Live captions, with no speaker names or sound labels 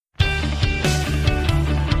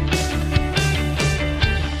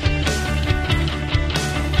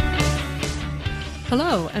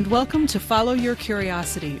Hello, and welcome to Follow Your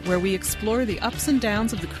Curiosity, where we explore the ups and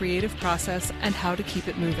downs of the creative process and how to keep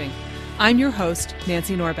it moving. I'm your host,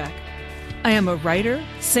 Nancy Norbeck. I am a writer,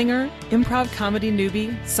 singer, improv comedy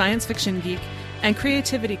newbie, science fiction geek, and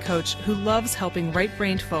creativity coach who loves helping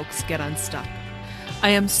right-brained folks get unstuck. I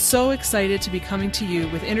am so excited to be coming to you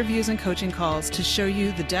with interviews and coaching calls to show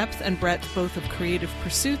you the depth and breadth both of creative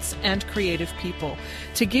pursuits and creative people,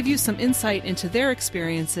 to give you some insight into their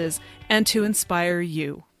experiences and to inspire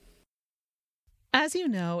you. As you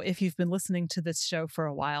know, if you've been listening to this show for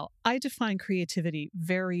a while, I define creativity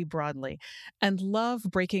very broadly and love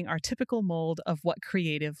breaking our typical mold of what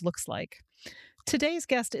creative looks like. Today's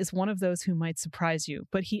guest is one of those who might surprise you,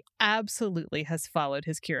 but he absolutely has followed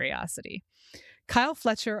his curiosity. Kyle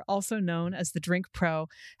Fletcher, also known as the Drink Pro,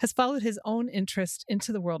 has followed his own interest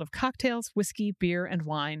into the world of cocktails, whiskey, beer, and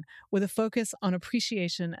wine, with a focus on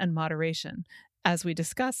appreciation and moderation. As we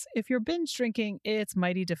discuss, if you're binge drinking, it's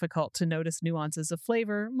mighty difficult to notice nuances of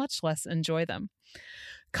flavor, much less enjoy them.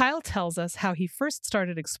 Kyle tells us how he first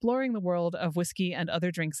started exploring the world of whiskey and other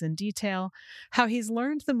drinks in detail, how he's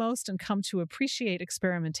learned the most and come to appreciate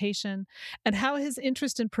experimentation, and how his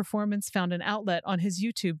interest in performance found an outlet on his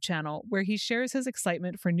YouTube channel, where he shares his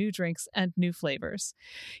excitement for new drinks and new flavors.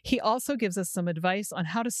 He also gives us some advice on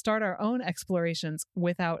how to start our own explorations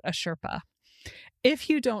without a Sherpa. If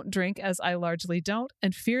you don't drink, as I largely don't,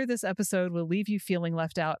 and fear this episode will leave you feeling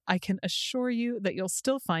left out, I can assure you that you'll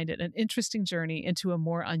still find it an interesting journey into a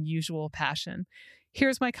more unusual passion.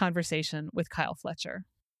 Here's my conversation with Kyle Fletcher.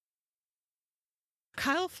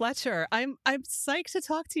 Kyle Fletcher, I'm psyched to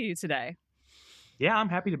talk to you today. Yeah, I'm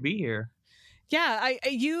happy to be here. Yeah,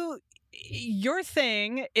 your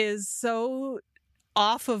thing is so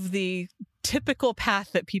off of the typical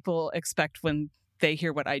path that people expect when they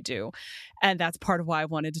hear what I do. And that's part of why I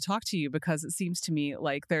wanted to talk to you, because it seems to me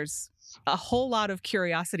like there's a whole lot of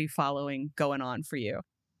curiosity following going on for you.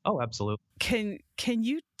 Oh, absolutely. Can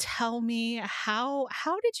you tell me how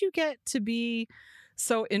did you get to be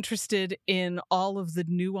so interested in all of the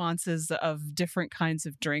nuances of different kinds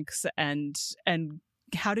of drinks, and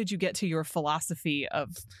how did you get to your philosophy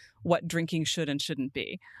of what drinking should and shouldn't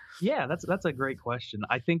be? Yeah, that's a great question.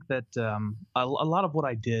 I think that a lot of what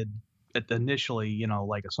I did initially,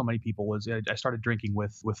 like so many people, was I started drinking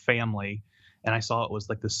with family, and I saw it was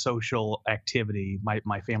like the social activity.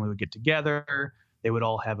 My family would get together, they would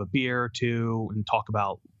all have a beer or two and talk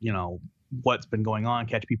about what's been going on,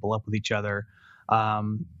 catch people up with each other.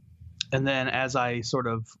 And then as I sort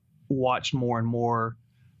of watched more and more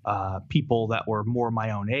people that were more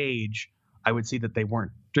my own age, I would see that they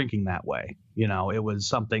weren't drinking that way. It was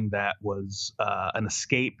something that was an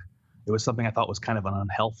escape. It was something I thought was kind of an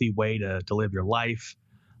unhealthy way to live your life.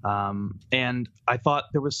 And I thought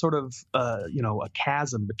there was sort of, a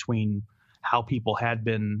chasm between how people had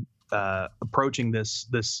been approaching this,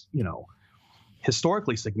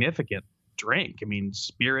 historically significant drink. I mean,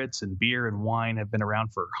 spirits and beer and wine have been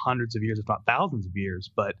around for hundreds of years, if not thousands of years.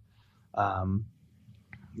 But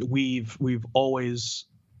we've always,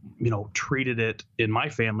 treated it in my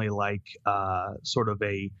family like sort of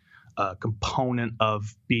a component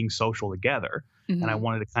of being social together. Mm-hmm. And I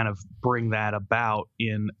wanted to kind of bring that about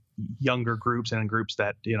in younger groups and in groups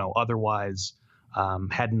that, otherwise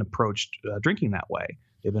hadn't approached drinking that way.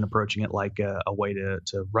 They've been approaching it like a way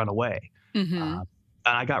to run away. Mm-hmm. And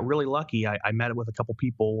I got really lucky. I met with a couple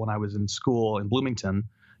people when I was in school in Bloomington,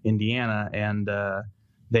 Indiana, and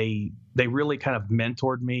they really kind of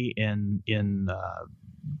mentored me in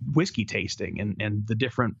whiskey tasting and the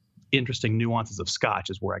different interesting nuances of Scotch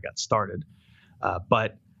is where I got started.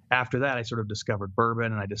 But after that, I sort of discovered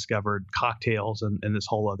bourbon, and I discovered cocktails and this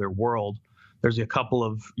whole other world. There's a couple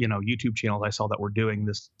of, YouTube channels I saw that were doing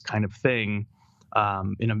this kind of thing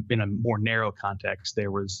in a more narrow context.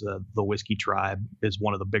 There was the Whiskey Tribe is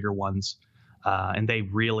one of the bigger ones. And they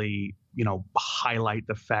really, highlight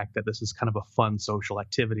the fact that this is kind of a fun social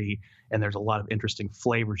activity, and there's a lot of interesting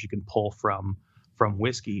flavors you can pull from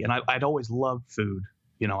whiskey. And I'd always loved food.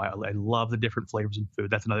 I love the different flavors in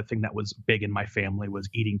food. That's another thing that was big in my family, was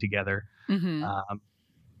eating together. Mm-hmm.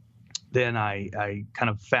 Then I kind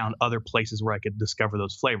of found other places where I could discover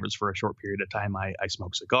those flavors. For a short period of time, I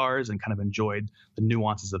smoked cigars and kind of enjoyed the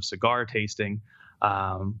nuances of cigar tasting.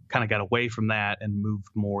 Kind of got away from that and moved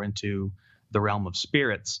more into the realm of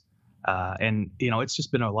spirits. And it's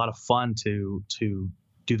just been a lot of fun to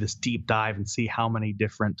do this deep dive and see how many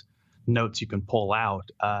different notes you can pull out.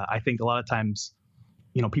 I think a lot of times,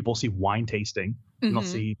 people see wine tasting, and they'll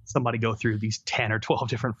see somebody go through these 10 or 12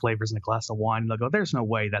 different flavors in a glass of wine, and they'll go, there's no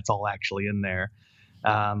way that's all actually in there.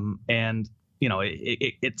 And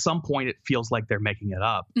at some point it feels like they're making it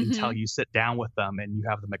up until Mm-hmm. you sit down with them and you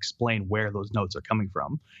have them explain where those notes are coming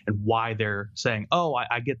from and why they're saying, oh,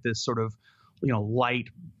 I get this sort of, light,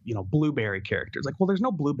 blueberry character. It's like, well, there's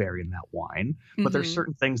no blueberry in that wine, but there's Mm-hmm.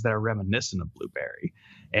 certain things that are reminiscent of blueberry.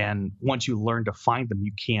 And once you learn to find them,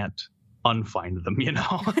 you can't unfind them,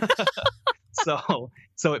 So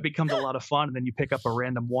it becomes a lot of fun. And then you pick up a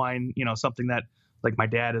random wine, something that, like, my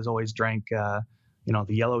dad has always drank, the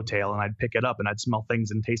yellowtail, and I'd pick it up and I'd smell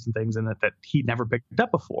things and taste things in it that he'd never picked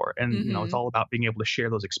up before. And, Mm-hmm. it's all about being able to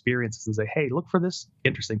share those experiences and say, hey, look for this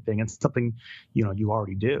interesting thing. It's something, you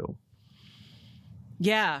already do.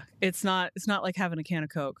 Yeah, it's not like having a can of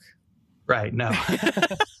Coke. Right. No.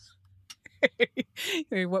 I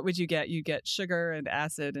mean, what would you get? You get sugar and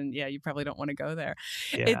acid, and yeah, you probably don't want to go there.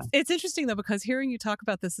 Yeah. It's interesting though, because hearing you talk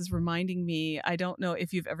about this is reminding me. I don't know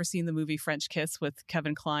if you've ever seen the movie French Kiss with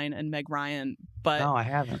Kevin Kline and Meg Ryan, but No, I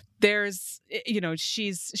haven't. there's,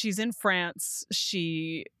 she's in France.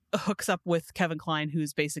 She hooks up with Kevin Kline,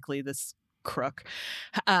 who's basically this crook,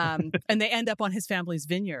 and they end up on his family's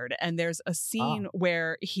vineyard, and there's a scene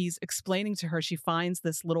where he's explaining to her, she finds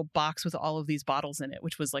this little box with all of these bottles in it,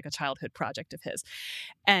 which was like a childhood project of his,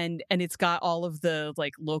 and it's got all of the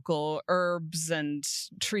like local herbs and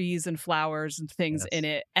trees and flowers and things in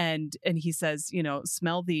it, and he says,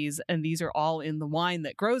 smell these, and these are all in the wine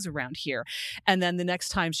that grows around here. And then the next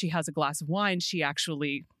time she has a glass of wine, she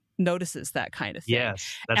actually notices that kind of thing.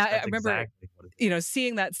 Yes, that's remember, exactly what it is.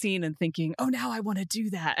 seeing that scene and thinking, oh, now I want to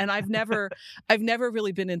do that. And I've never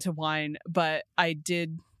really been into wine, but I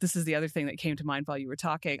did. This is the other thing that came to mind while you were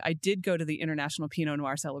talking. I did go to the International Pinot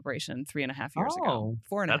Noir celebration 3.5 years ago,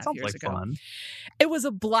 4.5 that sounds years like ago. fun. It was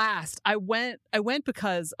a blast. I went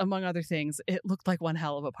because, among other things, it looked like one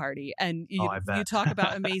hell of a party. And you talk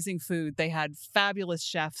about amazing food. They had fabulous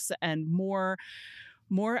chefs and more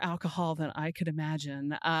alcohol than I could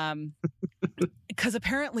imagine. Because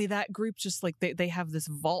apparently that group just like they have this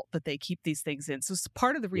vault that they keep these things in. So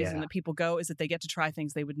part of the reason that people go is that they get to try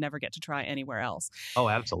things they would never get to try anywhere else. Oh,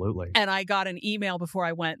 absolutely. And I got an email before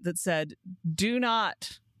I went that said, do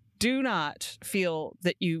not feel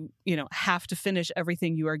that you have to finish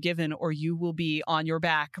everything you are given or you will be on your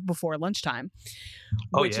back before lunchtime,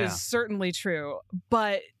 which is certainly true.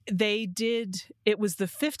 But it was the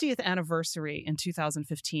 50th anniversary in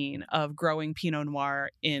 2015 of growing Pinot Noir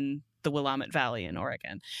in the Willamette Valley in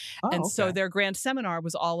Oregon. So their grand seminar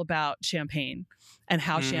was all about champagne and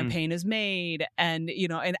how champagne is made. And,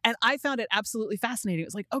 and I found it absolutely fascinating. It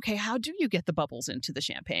was like, okay, how do you get the bubbles into the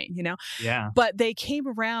champagne, Yeah. But they came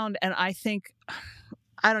around, and I think,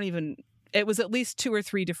 it was at least 2 or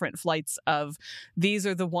 3 different flights of these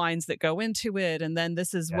are the wines that go into it. And then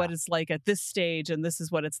this is what it's like at this stage. And this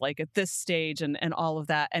is what it's like at this stage and all of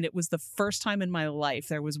that. And it was the first time in my life,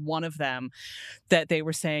 there was one of them that they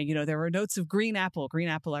were saying, there were notes of green apple. Green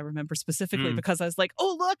apple, I remember specifically because I was like,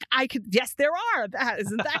 oh, look, yes, there are.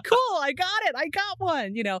 Isn't that cool? I got it. I got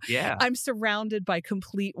one, Yeah. I'm surrounded by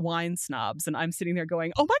complete wine snobs and I'm sitting there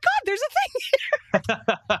going, oh my God, there's a thing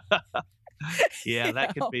here. Yeah,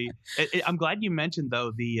 that could be. I'm glad you mentioned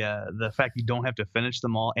though the fact you don't have to finish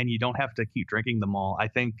them all and you don't have to keep drinking them all. I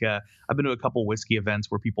think I've been to a couple whiskey events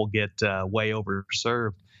where people get way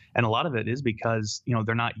overserved, and a lot of it is because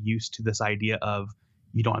they're not used to this idea of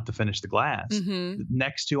you don't have to finish the glass. Mm-hmm.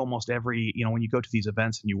 Next to almost every when you go to these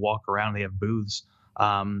events and you walk around, they have booths.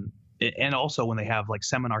 And also when they have like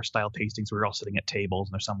seminar style tastings where you're all sitting at tables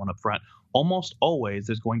and there's someone up front, almost always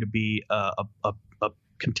there's going to be a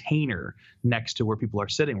container next to where people are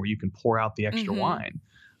sitting where you can pour out the extra wine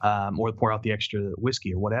or pour out the extra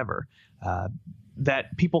whiskey or whatever.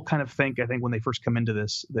 That people kind of think, I think when they first come into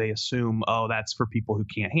this, they assume, oh, that's for people who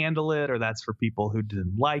can't handle it or that's for people who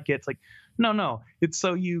didn't like it. It's like, no, it's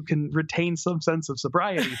so you can retain some sense of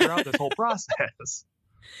sobriety throughout this whole process.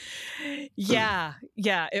 Yeah.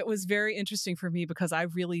 It was very interesting for me because I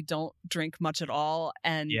really don't drink much at all.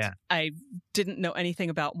 And I didn't know anything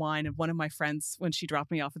about wine. And one of my friends, when she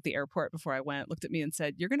dropped me off at the airport before I went, looked at me and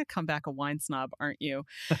said, you're going to come back a wine snob, aren't you?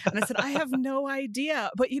 And I said, I have no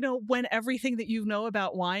idea. But, when everything that you know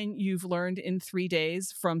about wine, you've learned in 3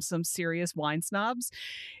 days from some serious wine snobs,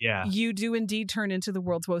 you do indeed turn into the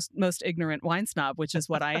world's most ignorant wine snob, which is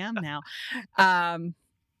what I am now.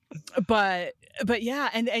 But yeah,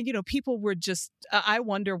 and people were just, I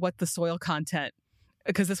wonder what the soil content,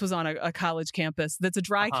 because this was on a college campus that's a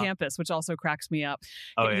dry campus, which also cracks me up,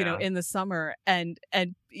 in the summer. And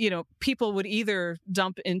people would either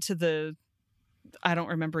dump into I don't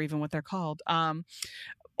remember even what they're called,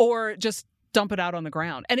 or just dump it out on the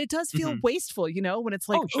ground. And it does feel wasteful, when it's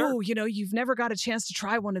like, Oh, sure. you've never got a chance to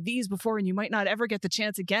try one of these before and you might not ever get the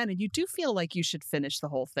chance again. And you do feel like you should finish the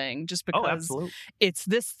whole thing just Oh, because absolutely. it's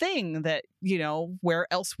this thing that, where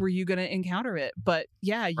else were you going to encounter it? But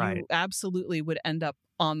yeah, you Right. absolutely would end up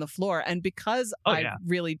on the floor. And because Oh, I yeah.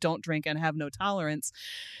 really don't drink and have no tolerance,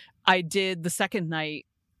 I did the second night.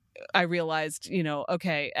 I realized,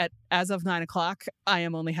 okay, as of 9:00, I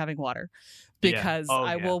am only having water because Oh,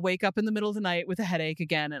 I yeah. will wake up in the middle of the night with a headache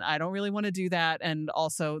again. And I don't really want to do that. And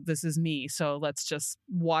also this is me. So let's just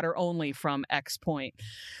water only from X point.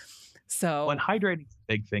 So Well, and hydrating is a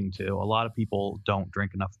big thing too. A lot of people don't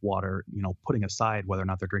drink enough water, putting aside whether or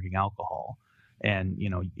not they're drinking alcohol. And,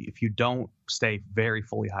 if you don't stay very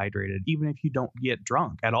fully hydrated, even if you don't get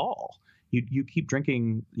drunk at all, you keep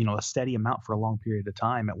drinking, a steady amount for a long period of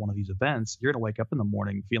time at one of these events, you're going to wake up in the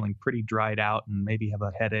morning feeling pretty dried out and maybe have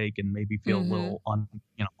a headache and maybe feel a little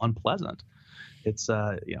unpleasant. It's,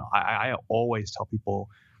 I always tell people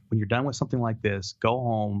when you're done with something like this, go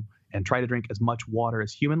home and try to drink as much water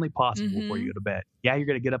as humanly possible before you go to bed. Yeah, you're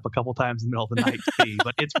going to get up a couple times in the middle of the night to pee,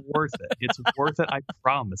 but it's worth it. It's worth it. I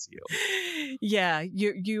promise you. Yeah,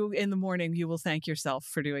 you in the morning, you will thank yourself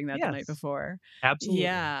for doing that the night Yes. before. Absolutely.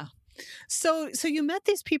 Yeah. So you met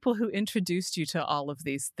these people who introduced you to all of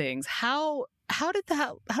these things. How did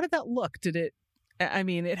that look? Did it? I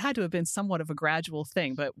mean, it had to have been somewhat of a gradual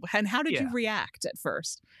thing, and how did you Yeah. react at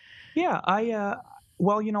first? Yeah,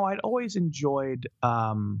 I'd always enjoyed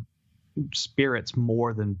spirits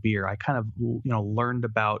more than beer. I kind of, learned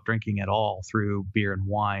about drinking at all through beer and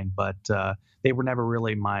wine, but they were never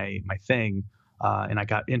really my thing. And I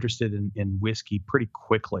got interested in whiskey pretty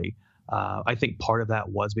quickly. I think part of that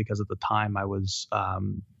was because at the time I was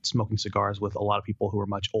smoking cigars with a lot of people who were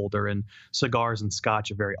much older, and cigars and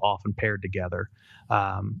scotch are very often paired together.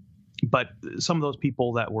 But some of those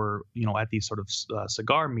people that were, at these sort of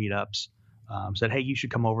cigar meetups said, "Hey, you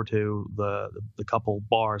should come over to the couple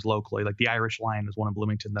bars locally. Like the Irish Lion is one in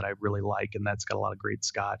Bloomington that I really like, and that's got a lot of great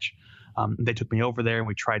scotch." They took me over there, and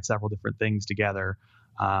we tried several different things together.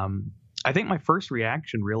 I think my first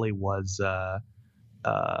reaction really was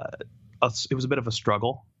it was a bit of a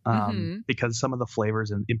struggle because some of the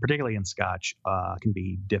flavors, and particularly in scotch, can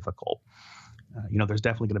be difficult. There's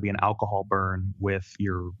definitely going to be an alcohol burn with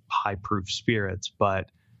your high proof spirits,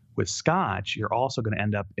 but with scotch, you're also going to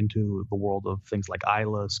end up into the world of things like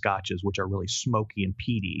Islay scotches, which are really smoky and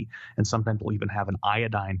peaty, and sometimes will even have an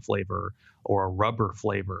iodine flavor or a rubber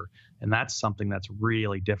flavor, and that's something that's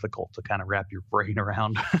really difficult to kind of wrap your brain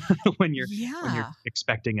around when you're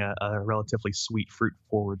expecting a relatively sweet, fruit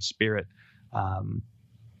forward spirit.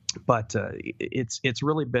 But it's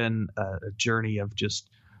really been a journey of just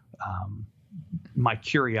my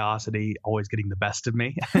curiosity always getting the best of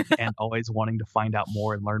me and always wanting to find out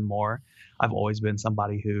more and learn more. I've always been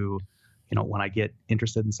somebody who, when I get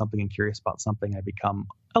interested in something and curious about something, I become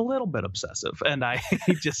a little bit obsessive, and I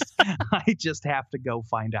just have to go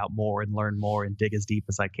find out more and learn more and dig as deep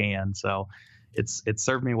as I can. So it's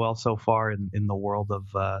served me well so far in the world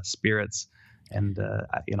of spirits. And,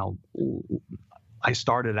 I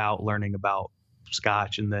started out learning about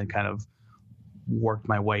scotch and then kind of worked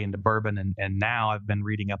my way into bourbon, and now I've been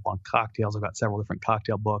reading up on cocktails. I've got several different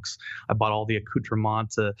cocktail books. I bought all the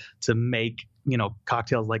accoutrement to make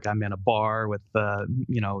cocktails like I'm in a bar with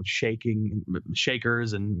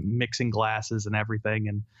shakers and mixing glasses and everything.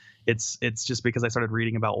 And it's just because I started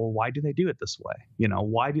reading about, well, why do they do it this way?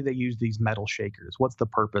 Why do they use these metal shakers? What's the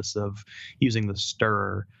purpose of using the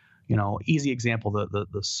stirrer? Easy example,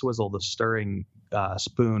 the swizzle, the stirring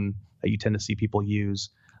spoon that you tend to see people use.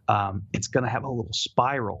 It's going to have a little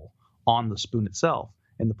spiral on the spoon itself.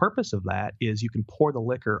 And the purpose of that is you can pour the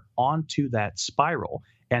liquor onto that spiral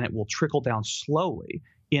and it will trickle down slowly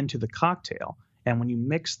into the cocktail. And when you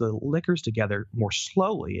mix the liquors together more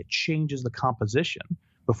slowly, it changes the composition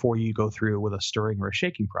before you go through with a stirring or a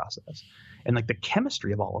shaking process. And like the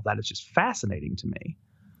chemistry of all of that is just fascinating to me.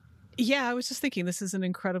 Yeah, I was just thinking this is an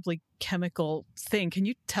incredibly chemical thing. Can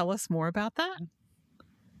you tell us more about that?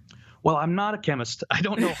 Well, I'm not a chemist. I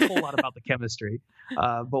don't know a whole lot about the chemistry,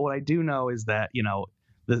 but what I do know is that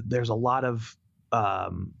there's a lot of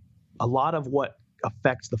what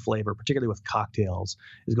affects the flavor, particularly with cocktails,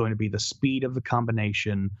 is going to be the speed of the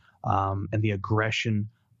combination and the aggression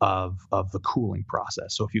of the cooling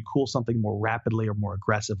process. So if you cool something more rapidly or more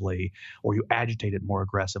aggressively, or you agitate it more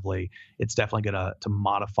aggressively, it's definitely going to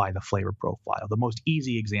modify the flavor profile. The most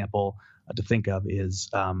easy example to think of is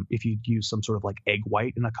if you use some sort of like egg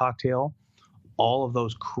white in a cocktail, all of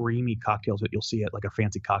those creamy cocktails that you'll see at like a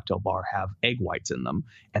fancy cocktail bar have egg whites in them.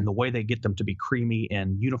 And the way they get them to be creamy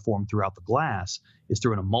and uniform throughout the glass is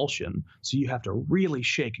through an emulsion. So you have to really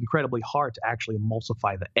shake incredibly hard to actually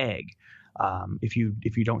emulsify the egg. If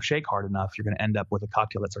you don't shake hard enough, you're going to end up with a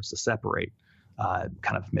cocktail that starts to separate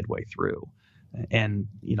kind of midway through. And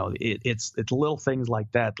it's little things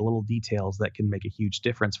like that, the little details that can make a huge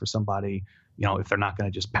difference for somebody. If they're not going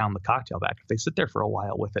to just pound the cocktail back, if they sit there for a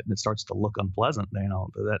while with it and it starts to look unpleasant,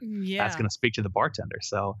 that's going to speak to the bartender.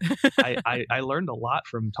 So I learned a lot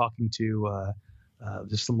from talking to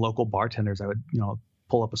just some local bartenders. I would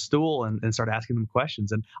pull up a stool and start asking them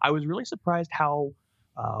questions, and I was really surprised how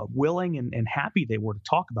willing and happy they were to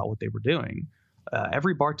talk about what they were doing.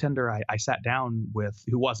 Every bartender I sat down with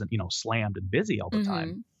who wasn't, slammed and busy all the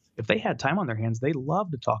time, if they had time on their hands, they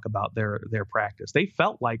loved to talk about their practice. They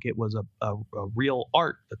felt like it was a real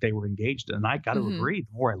art that they were engaged in. And I got to agree, the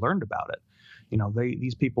more I learned about it,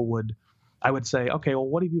 these people I would say, okay, well,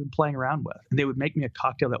 what have you been playing around with? And they would make me a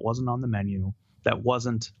cocktail that wasn't on the menu, that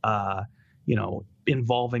wasn't,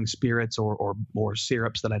 involving spirits or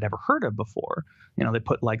syrups that I'd ever heard of before. They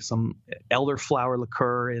put like some elderflower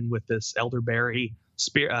liqueur in with this elderberry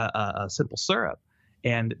simple syrup.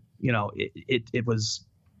 And, it was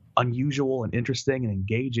unusual and interesting and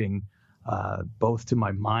engaging, both to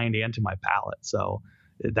my mind and to my palate. So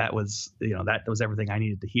that was, that was everything I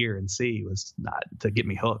needed to hear and see, was not to get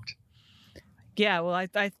me hooked. Yeah. Well,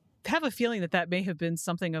 I have a feeling that may have been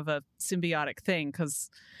something of a symbiotic thing, because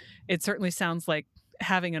it certainly sounds like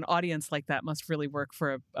having an audience like that must really work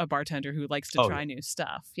for a bartender who likes to try new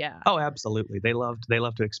stuff. Yeah. Oh, absolutely. They love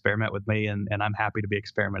to experiment with me, and I'm happy to be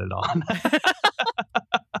experimented on.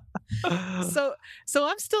 So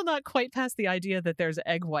I'm still not quite past the idea that there's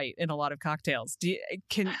egg white in a lot of cocktails.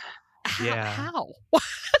 How?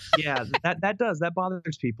 Yeah, that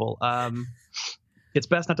bothers people. It's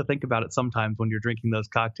best not to think about it sometimes when you're drinking those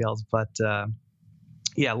cocktails, but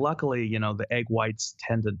yeah, luckily, the egg whites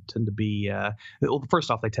tend to be first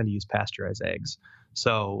off, they tend to use pasteurized eggs.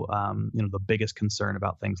 So, the biggest concern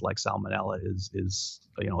about things like salmonella is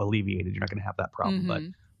alleviated. You're not going to have that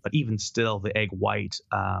problem. But even still, the egg white,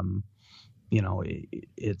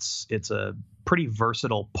 it's a pretty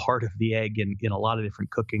versatile part of the egg in a lot of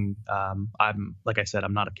different cooking. Like I said,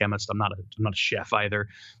 I'm not a chemist. I'm not a chef either,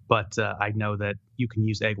 but I know that you can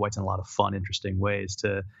use egg whites in a lot of fun, interesting ways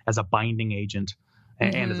as a binding agent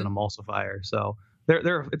and as an emulsifier. So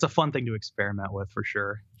it's a fun thing to experiment with, for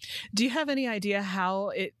sure. Do you have any idea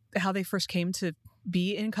how they first came to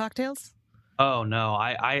be in cocktails? Oh no,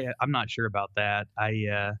 I'm not sure about that.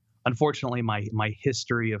 Unfortunately, my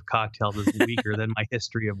history of cocktails is weaker than my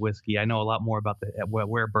history of whiskey. I know a lot more about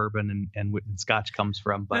where bourbon and Scotch comes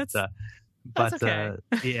from, but that's okay.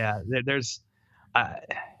 Yeah, there's.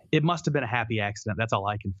 It must have been a happy accident. That's all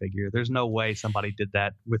I can figure. There's no way somebody did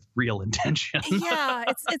that with real intention. Yeah,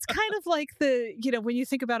 it's kind of like when you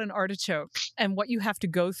think about an artichoke and what you have to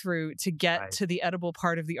go through to get to the edible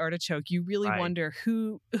part of the artichoke, you really wonder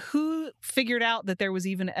who figured out that there was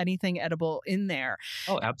even anything edible in there.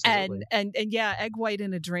 Oh, absolutely. And yeah, egg white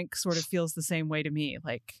in a drink sort of feels the same way to me.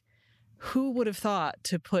 Like, who would have thought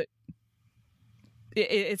to put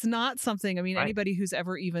it's not something, anybody who's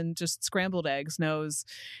ever even just scrambled eggs knows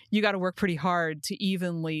you got to work pretty hard to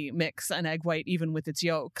evenly mix an egg white even with its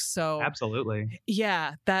yolk. So absolutely.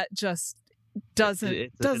 Yeah, that just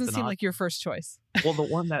doesn't seem like your first choice. Well, the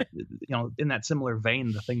one that, in that similar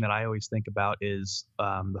vein, the thing that I always think about is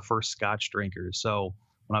the first Scotch drinkers. So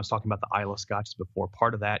when I was talking about the Islay Scotches before,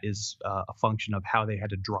 part of that is a function of how they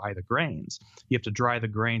had to dry the grains. You have to dry the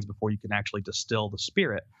grains before you can actually distill the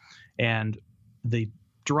spirit. And the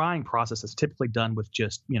drying process is typically done with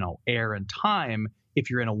just, air and time if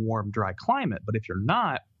you're in a warm, dry climate. But if you're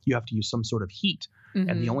not, you have to use some sort of heat. Mm-hmm.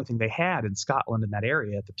 And the only thing they had in Scotland in that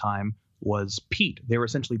area at the time was peat. They were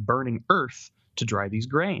essentially burning earth to dry these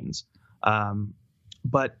grains.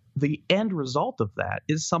 But the end result of that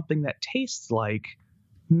is something that tastes like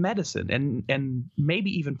medicine and maybe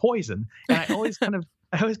even poison. And I always kind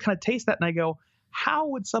of taste that and I go, how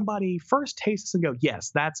would somebody first taste this and go,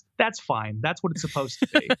 yes, that's fine. That's what it's supposed to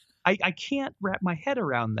be. I can't wrap my head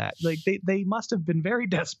around that. Like they must have been very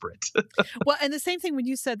desperate. Well, and the same thing when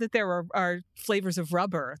you said that there are flavors of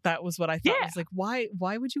rubber. That was what I thought. Yeah. Was like, why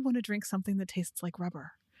would you want to drink something that tastes like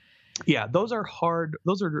rubber? Yeah, those are hard.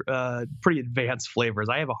 Those are pretty advanced flavors.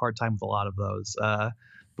 I have a hard time with a lot of those.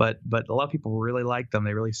 But a lot of people really like them.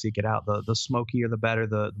 They really seek it out. The smokier, the better.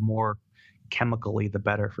 The more chemically, the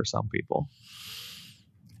better for some people.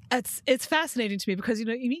 It's fascinating to me because,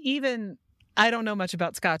 even I don't know much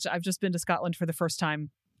about Scotch. I've just been to Scotland for the first time.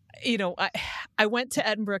 I I went to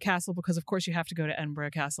Edinburgh Castle because, of course, you have to go to Edinburgh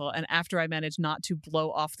Castle. And after I managed not to blow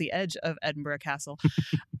off the edge of Edinburgh Castle,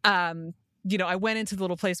 I went into the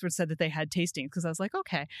little place where it said that they had tastings because I was like,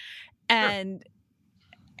 okay. And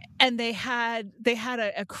they had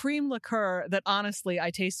a cream liqueur that, honestly, I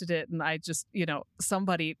tasted it and I just,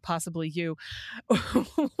 somebody, possibly you,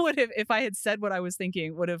 would have, if I had said what I was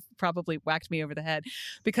thinking, would have probably whacked me over the head,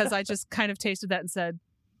 because I just kind of tasted that and said,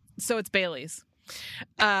 so it's Bailey's.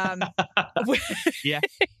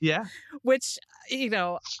 Yeah. Which,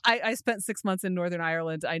 I spent 6 months in Northern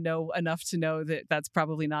Ireland. I know enough to know that that's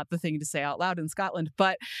probably not the thing to say out loud in Scotland,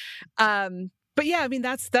 but yeah, I mean,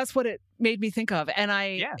 that's what it made me think of. And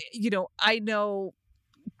I know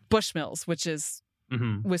Bushmills, which is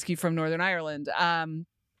whiskey from Northern Ireland.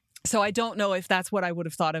 So I don't know if that's what I would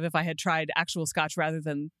have thought of if I had tried actual Scotch rather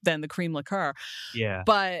than the cream liqueur. Yeah.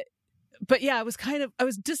 But yeah, I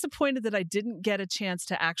was disappointed that I didn't get a chance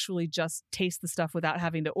to actually just taste the stuff without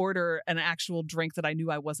having to order an actual drink that I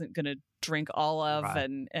knew I wasn't going to drink all of.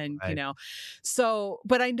 Right. And so,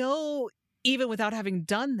 but I know, even without having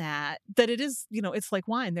done that it is, it's like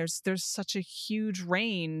wine. There's such a huge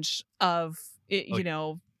range of,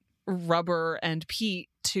 rubber and peat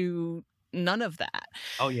to none of that.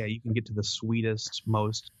 Oh yeah. You can get to the sweetest,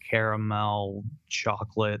 most caramel,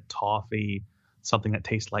 chocolate, toffee, something that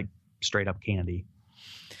tastes like straight up candy.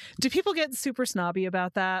 Do people get super snobby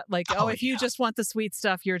about that? Like, if you just want the sweet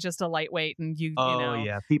stuff, you're just a lightweight, and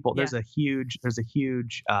yeah. People, there's a huge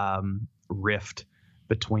rift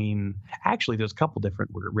between, actually there's a couple different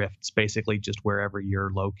rifts, basically just wherever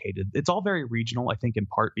you're located. It's all very regional, I think, in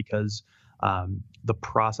part because the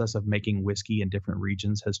process of making whiskey in different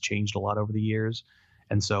regions has changed a lot over the years.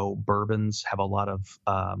 And so bourbons have a lot of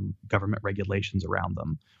government regulations around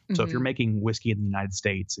them. So if you're making whiskey in the United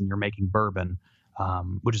States and you're making bourbon,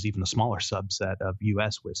 which is even a smaller subset of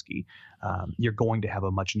U.S. whiskey, you're going to have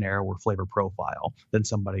a much narrower flavor profile than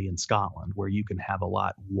somebody in Scotland, where you can have a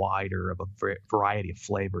lot wider of a variety of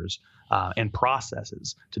flavors and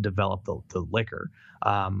processes to develop the liquor.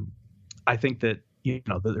 I think that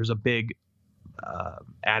there's a big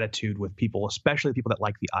attitude with people, especially people that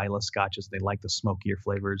like the Islay Scotches. They like the smokier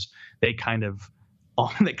flavors. They kind of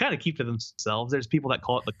keep to themselves. There's people that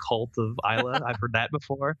call it the cult of Islay. I've heard that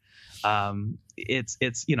before. It's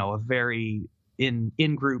a very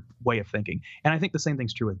in-group way of thinking. And I think the same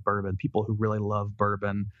thing's true with bourbon. People who really love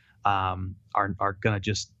bourbon are going to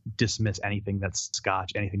just dismiss anything that's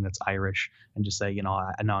Scotch, anything that's Irish, and just say, no,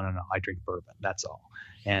 I drink bourbon. That's all.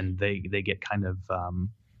 And they get kind of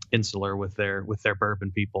insular with their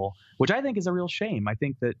bourbon people, which I think is a real shame. I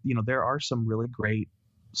think that there are some really great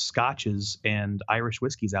Scotches and Irish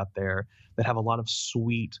whiskeys out there that have a lot of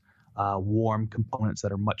sweet, warm components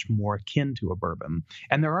that are much more akin to a bourbon.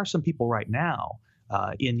 And there are some people right now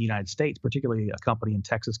in the United States, particularly a company in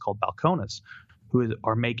Texas called Balcones, who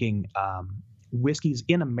are making whiskeys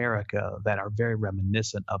in America that are very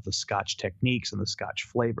reminiscent of the Scotch techniques and the Scotch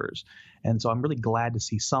flavors. And so I'm really glad to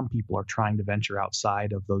see some people are trying to venture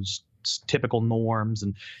outside of those typical norms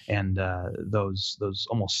and those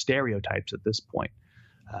almost stereotypes at this point.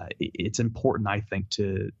 It's important, I think,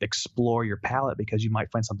 to explore your palate, because you might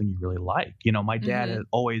find something you really like. My dad had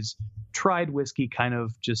always tried whiskey kind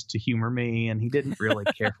of just to humor me, and he didn't really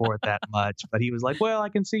care for it that much. But he was like, well, I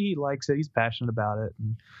can see he likes it. He's passionate about it.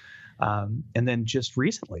 And then just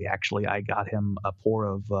recently, actually, I got him a pour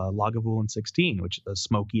of Lagavulin 16, which is a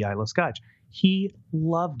smoky Islay Scotch. He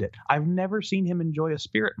loved it. I've never seen him enjoy a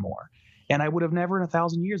spirit more. And I would have never in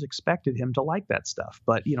 1,000 years expected him to like that stuff.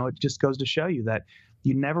 But, it just goes to show you that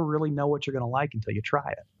you never really know what you're going to like until you try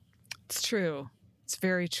it. It's true. It's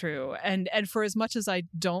very true. And for as much as I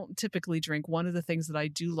don't typically drink, one of the things that I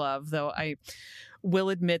do love, though I will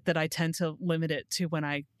admit that I tend to limit it to when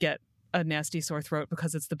I get a nasty sore throat,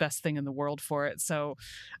 because it's the best thing in the world for it. So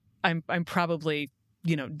I'm probably,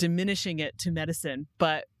 diminishing it to medicine.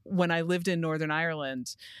 But when I lived in Northern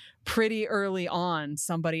Ireland, pretty early on,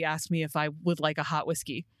 somebody asked me if I would like a hot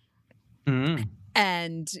whiskey. Mm.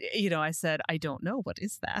 And, I said, I don't know. What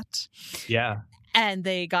is that? Yeah. And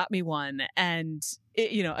they got me one. And,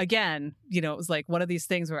 again, it was like one of these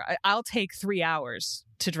things where I'll take 3 hours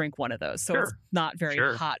to drink one of those. So It's not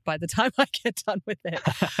very hot by the time I get done with it.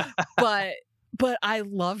 But I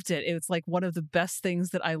loved it. It was like one of the best things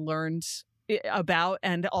that I learned about,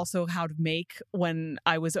 and also how to make, when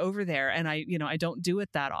I was over there. And I don't do it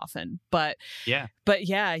that often, but yeah,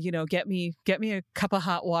 get me a cup of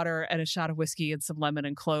hot water and a shot of whiskey and some lemon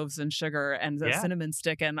and cloves and sugar and a cinnamon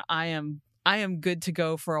stick, and I am good to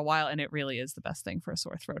go for a while. And it really is the best thing for a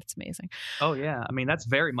sore throat. It's amazing. Oh yeah. I mean, that's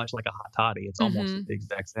very much like a hot toddy. It's almost the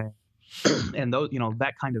exact same. And those,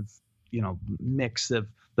 that kind of mix of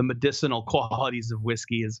the medicinal qualities of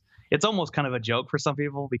whiskey it's almost kind of a joke for some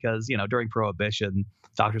people because, during Prohibition,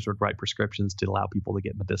 doctors would write prescriptions to allow people to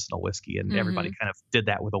get medicinal whiskey, and everybody kind of did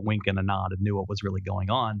that with a wink and a nod and knew what was really going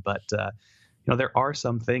on. But there are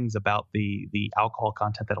some things about the alcohol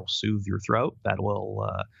content that'll soothe your throat, that will,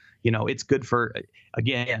 it's good for,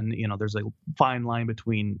 again, there's a fine line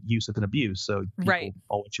between use and abuse. So people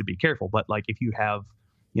always should be careful. But like if you have,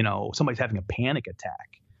 somebody's having a panic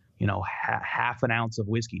attack, half an ounce of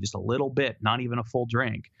whiskey, just a little bit, not even a full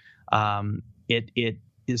drink, it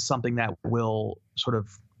is something that will sort of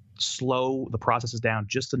slow the processes down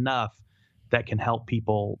just enough that can help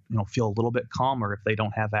people, feel a little bit calmer if they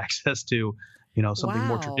don't have access to, something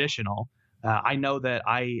more traditional. I know that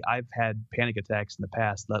I've had panic attacks in the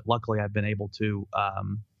past. That luckily I've been able to,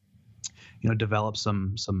 develop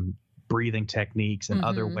some breathing techniques and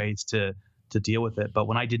other ways to deal with it. But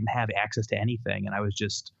when I didn't have access to anything and I was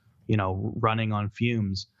just, running on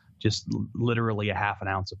fumes, just literally a half an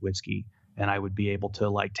ounce of whiskey, and I would be able to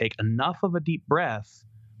like take enough of a deep breath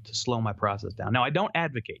to slow my process down. Now, I don't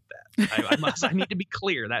advocate that. I need to be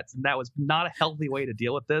clear. That was not a healthy way to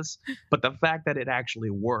deal with this. But the fact that it actually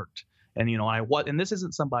worked, and and this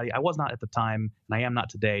isn't somebody, I was not at the time, and I am not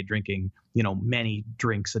today drinking, many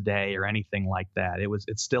drinks a day or anything like that.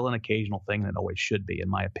 It's still an occasional thing, and it always should be, in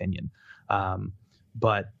my opinion.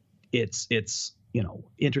 But it's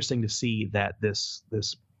interesting to see that this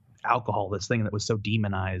alcohol, this thing that was so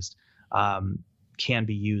demonized, can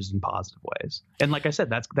be used in positive ways. And like I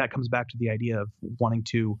said, that comes back to the idea of wanting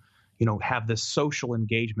to, have this social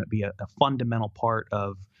engagement be a fundamental part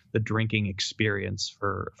of the drinking experience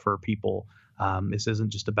for people. This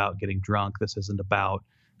isn't just about getting drunk. This isn't about,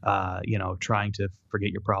 trying to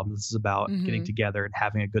forget your problems. This is about getting together and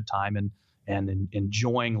having a good time and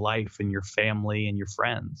enjoying life and your family and your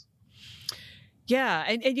friends. Yeah.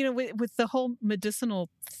 And with the whole medicinal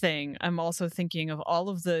thing, I'm also thinking of all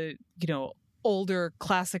of the, older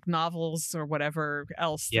classic novels or whatever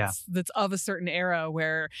else that's of a certain era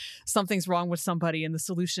where something's wrong with somebody and the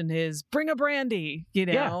solution is bring a brandy,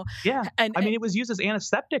 Yeah. And I mean, it was used as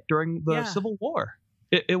antiseptic during the Civil War.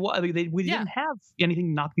 It was, we didn't have anything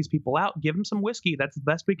to knock these people out. Give them some whiskey. That's the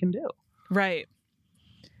best we can do. Right.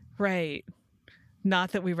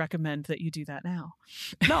 Not that we recommend that you do that now.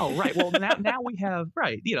 No, right. Well, now we have,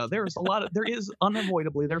 there is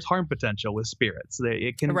unavoidably, there's harm potential with spirits.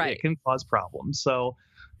 It can cause problems. So,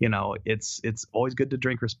 it's always good to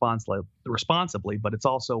drink responsibly, but it's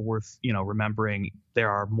also worth, remembering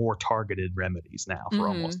there are more targeted remedies now for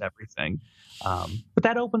almost everything. But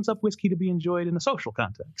that opens up whiskey to be enjoyed in a social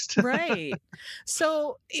context. Right.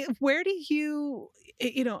 So where do you,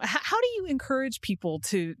 how do you encourage people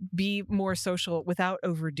to be more social without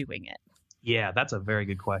overdoing it? Yeah, that's a very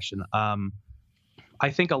good question. I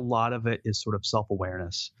think a lot of it is sort of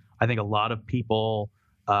self-awareness. I think a lot of people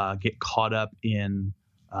get caught up in,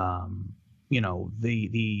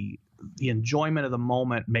 the enjoyment of the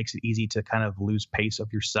moment makes it easy to kind of lose pace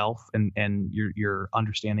of yourself and your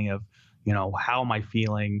understanding of, how am I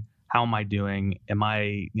feeling? How am I doing? Am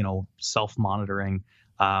I, self-monitoring?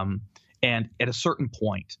 And at a certain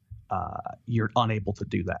point, you're unable to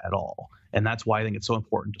do that at all. And that's why I think it's so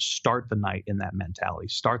important to start the night in that mentality.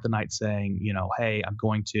 Start the night saying, hey, I'm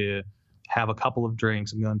going to have a couple of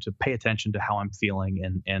drinks. I'm going to pay attention to how I'm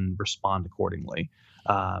feeling and respond accordingly.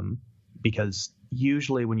 Because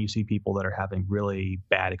usually when you see people that are having really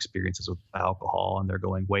bad experiences with alcohol and they're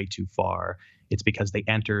going way too far, it's because they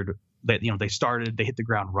hit the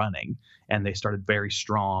ground running and they started very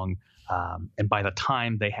strong. And by the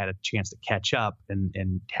time they had a chance to catch up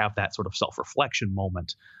and have that sort of self-reflection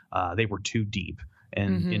moment, they were too deep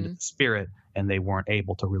into the spirit and they weren't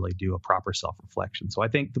able to really do a proper self-reflection. So I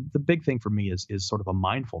think the big thing for me is sort of a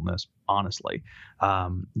mindfulness, honestly,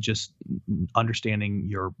 just understanding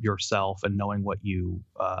yourself and knowing what you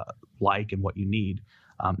like and what you need.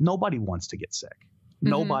 Nobody wants to get sick.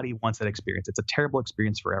 Nobody wants that experience. It's a terrible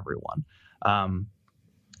experience for everyone.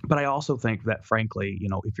 But I also think that, frankly,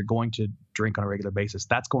 if you're going to drink on a regular basis,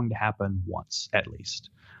 that's going to happen once at least.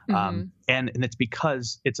 And it's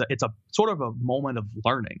because it's a sort of a moment of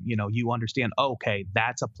learning. You understand, okay,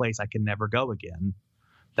 that's a place I can never go again.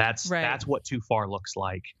 That's what too far looks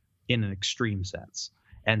like in an extreme sense.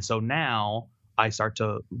 And so now I start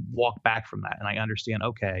to walk back from that and I understand,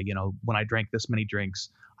 okay, when I drank this many drinks,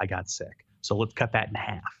 I got sick. So let's cut that in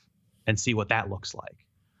half and see what that looks like.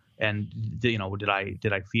 And, did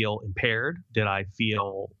I feel impaired? Did I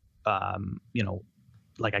feel,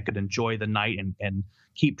 like I could enjoy the night and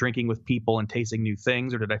keep drinking with people and tasting new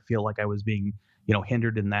things? Or did I feel like I was being,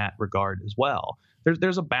 hindered in that regard as well?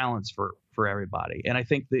 There's a balance for for everybody. And I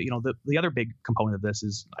think that, the other big component of this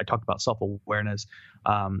is, I talked about self-awareness.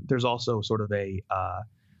 There's also sort of a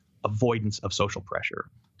avoidance of social pressure.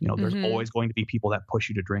 There's always going to be people that push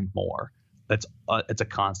you to drink more. It's a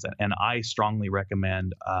constant. And I strongly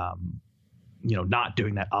recommend, not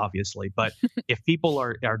doing that, obviously. But if people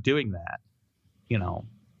are doing that,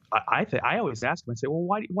 I always ask them and say, well,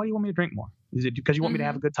 why do you want me to drink more? Is it because you want me to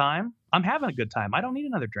have a good time? I'm having a good time. I don't need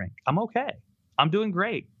another drink. I'm okay. I'm doing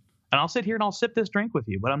great. And I'll sit here and I'll sip this drink with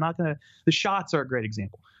you, but I'm not going to. The shots are a great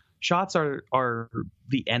example. Shots are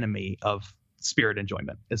the enemy of spirit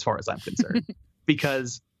enjoyment, as far as I'm concerned,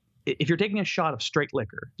 because if you're taking a shot of straight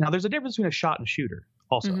liquor, now there's a difference between a shot and a shooter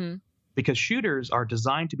also, because shooters are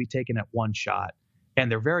designed to be taken at one shot,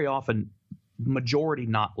 and they're very often majority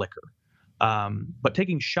not liquor. But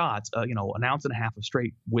taking shots, an ounce and a half of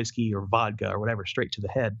straight whiskey or vodka or whatever, straight to the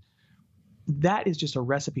head, that is just a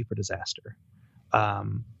recipe for disaster.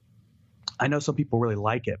 I know some people really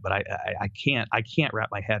like it, but I can't wrap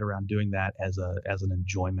my head around doing that as an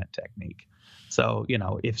enjoyment technique. So,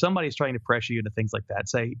 if somebody's trying to pressure you into things like that,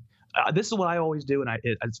 say, this is what I always do, and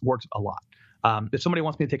it works a lot. If somebody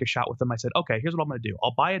wants me to take a shot with them, I said, okay, here's what I'm going to do.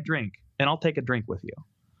 I'll buy a drink and I'll take a drink with you.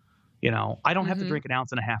 I don't have to drink an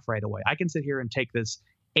ounce and a half right away. I can sit here and take this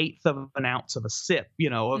eighth of an ounce of a sip,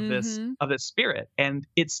 of this spirit, and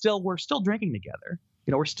we're still drinking together.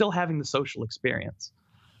 We're still having the social experience.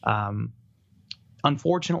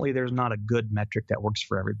 Unfortunately, there's not a good metric that works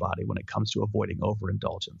for everybody when it comes to avoiding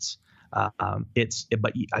overindulgence. But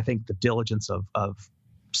I think the diligence of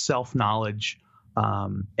self-knowledge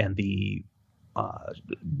and the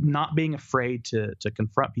not being afraid to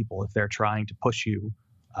confront people if they're trying to push you.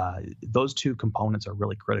 Those two components are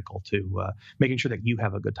really critical to making sure that you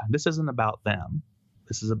have a good time. This isn't about them.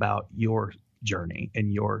 This is about your journey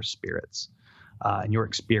and your spirits and your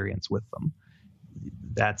experience with them.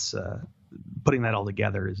 That's putting that all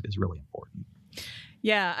together is really important.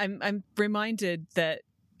 Yeah, I'm reminded that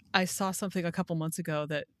I saw something a couple months ago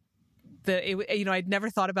that I'd never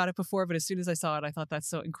thought about it before, but as soon as I saw it, I thought that's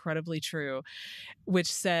so incredibly true,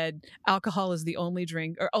 which said alcohol is the only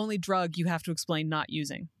drug you have to explain not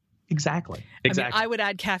using. Exactly. I mean, I would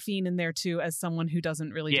add caffeine in there too, as someone who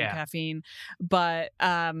doesn't really do caffeine, but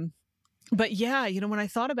yeah, when I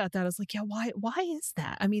thought about that, I was like, yeah, why is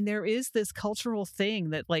that? I mean, there is this cultural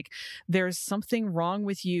thing that like there's something wrong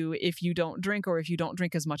with you if you don't drink, or if you don't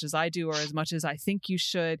drink as much as I do, or as much as I think you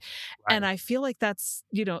should. Right. And I feel like that's,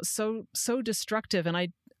 so destructive. And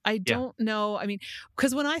I don't know. I mean,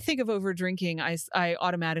 because when I think of over drinking, I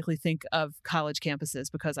automatically think of college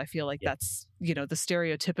campuses, because I feel like that's, the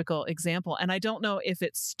stereotypical example. And I don't know if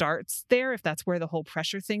it starts there, if that's where the whole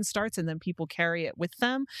pressure thing starts and then people carry it with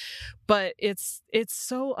them. But it's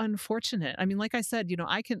so unfortunate. I mean, like I said,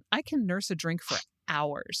 I can nurse a drink for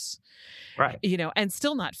hours, right? And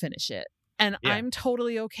still not finish it. And I'm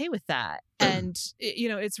totally okay with that. And,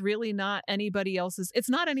 it's really not anybody else's. It's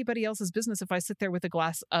not anybody else's business if I sit there with a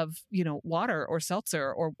glass of, water or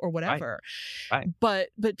seltzer or whatever. Right. But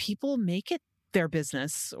people make it their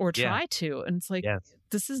business or try to. And it's like,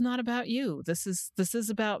 this is not about you. This is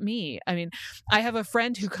about me. I mean, I have a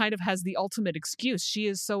friend who kind of has the ultimate excuse. She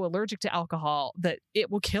is so allergic to alcohol that it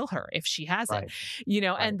will kill her if she has it,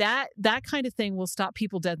 and that kind of thing will stop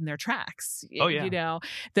people dead in their tracks. Oh, yeah.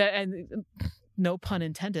 And no pun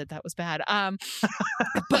intended. That was bad.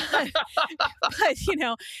 But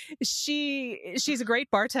she's a great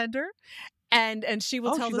bartender. And she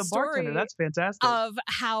will tell the story. That's fantastic. Of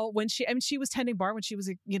how when she was tending bar when she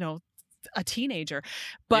was a teenager,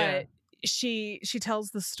 but she tells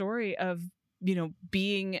the story of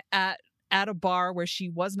being at a bar where she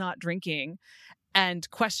was not drinking and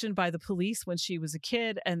questioned by the police when she was a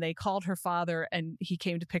kid, and they called her father and he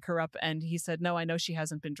came to pick her up and he said, no, I know she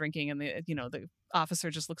hasn't been drinking. And the officer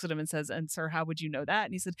just looks at him and says, and sir, how would you know that?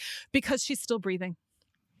 And he said, because she's still breathing.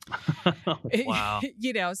 Wow.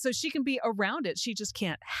 So she can be around it, she just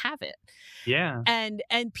can't have it. Yeah. And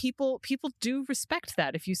people do respect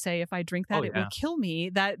that. If you say, if I drink that, it will kill me,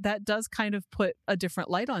 that does kind of put a different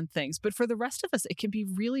light on things. But for the rest of us, it can be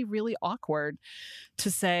really, really awkward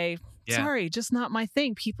to say, sorry, just not my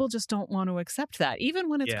thing. People just don't want to accept that, even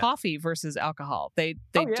when it's coffee versus alcohol. They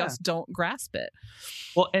just don't grasp it.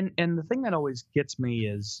 Well, and the thing that always gets me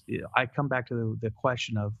is I come back to the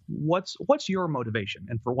question of what's your motivation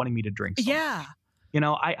and for wanting me to drink something. Yeah.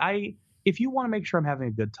 I if you want to make sure I'm having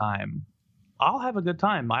a good time, I'll have a good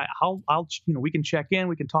time. I'll we can check in,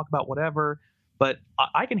 we can talk about whatever, but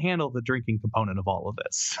I can handle the drinking component of all of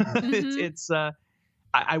this. Mm-hmm.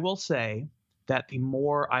 I will say that the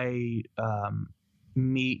more I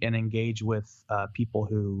meet and engage with people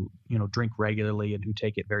who drink regularly and who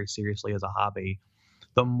take it very seriously as a hobby,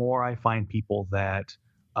 the more I find people that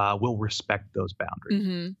will respect those boundaries.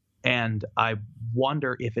 Mm-hmm. And I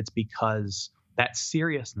wonder if it's because that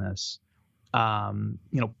seriousness,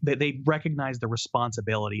 they recognize the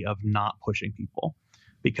responsibility of not pushing people.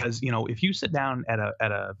 Because, if you sit down at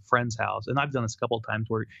a friend's house, and I've done this a couple of times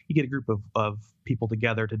where you get a group of people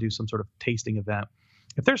together to do some sort of tasting event,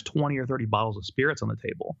 if there's 20 or 30 bottles of spirits on the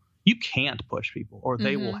table, you can't push people or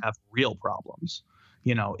they will have real problems.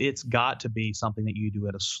 It's got to be something that you do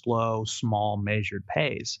at a slow, small, measured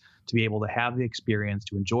pace to be able to have the experience,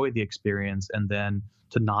 to enjoy the experience, and then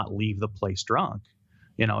to not leave the place drunk.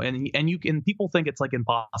 And people think it's like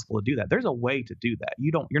impossible to do that. There's a way to do that.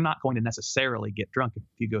 You're not going to necessarily get drunk if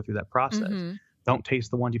you go through that process. Mm-hmm. Don't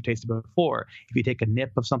taste the ones you've tasted before. If you take a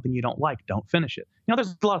nip of something you don't like, don't finish it.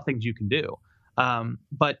 There's a lot of things you can do.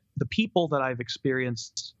 But the people that I've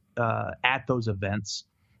experienced at those events,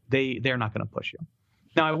 they're not going to push you.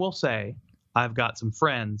 Now, I will say I've got some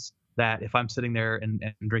friends that if I'm sitting there and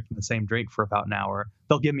drinking the same drink for about an hour,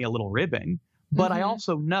 they'll give me a little ribbing. But I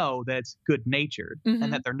also know that it's good natured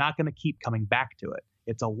and that they're not going to keep coming back to it.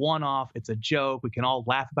 It's a one-off. It's a joke. We can all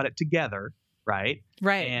laugh about it together, right?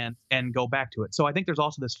 Right. And go back to it. So I think there's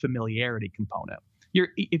also this familiarity component.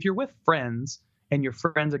 If you're with friends and your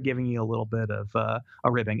friends are giving you a little bit of a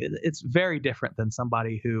ribbing, it's very different than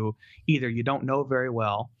somebody who either you don't know very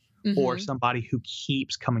well or somebody who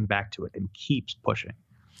keeps coming back to it and keeps pushing.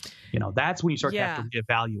 That's when you start to have to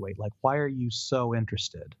reevaluate, like, why are you so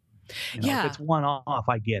interested? If it's one off,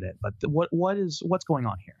 I get it. But what's going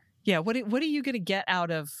on here? Yeah. What are you going to get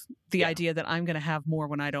out of the idea that I'm going to have more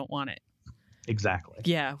when I don't want it? Exactly.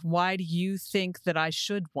 Yeah. Why do you think that I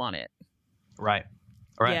should want it? Right.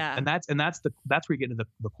 Right. Yeah. And that's where you get into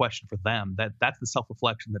the question for them. That's the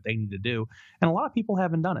self-reflection that they need to do. And a lot of people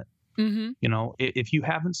haven't done it. Mm-hmm. If you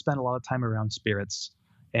haven't spent a lot of time around spirits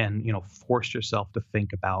and, forced yourself to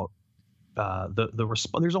think about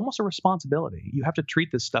there's almost a responsibility. You have to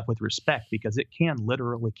treat this stuff with respect because it can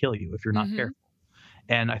literally kill you if you're not careful.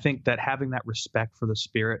 And I think that having that respect for the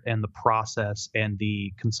spirit and the process and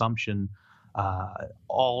the consumption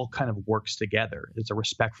all kind of works together. It's a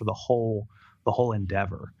respect for the whole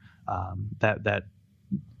endeavor that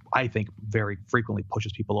I think very frequently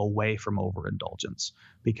pushes people away from overindulgence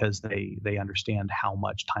because they understand how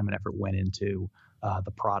much time and effort went into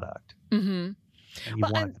the product. And you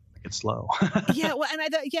want it slow. Yeah, well, and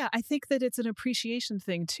I think that it's an appreciation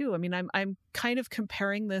thing too. I mean, I'm kind of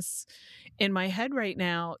comparing this in my head right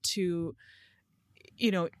now to,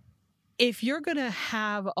 if you're going to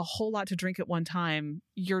have a whole lot to drink at one time,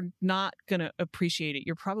 you're not going to appreciate it.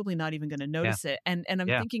 You're probably not even going to notice it. And I'm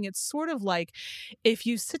thinking it's sort of like if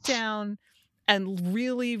you sit down and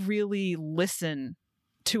really, really listen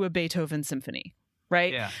to a Beethoven symphony.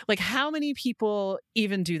 Right? Yeah. Like how many people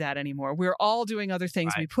even do that anymore? We're all doing other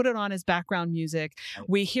things. Right. We put it on as background music. Right.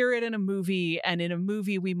 We hear it in a movie, and in a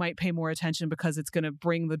movie we might pay more attention because it's going to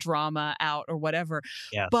bring the drama out or whatever.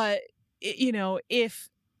 Yes. But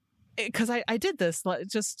because I did this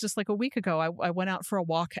just like a week ago, I went out for a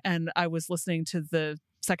walk and I was listening to the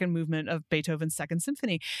second movement of Beethoven's Second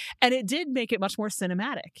Symphony, and it did make it much more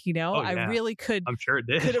cinematic. I really could. I'm sure it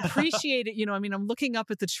did. Could appreciate it. I mean, I'm looking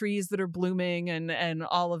up at the trees that are blooming and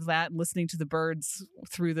all of that, and listening to the birds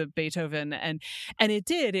through the Beethoven, and it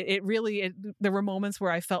did. It really. There were moments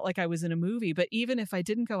where I felt like I was in a movie. But even if I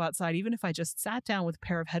didn't go outside, even if I just sat down with a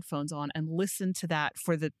pair of headphones on and listened to that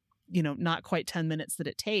for the not quite 10 minutes that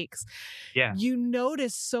it takes, you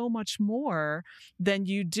notice so much more than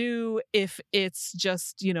you do if it's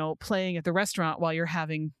just, playing at the restaurant while you're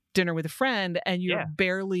having dinner with a friend and you're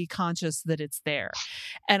barely conscious that it's there.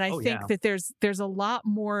 And I think that there's a lot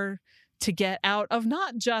more to get out of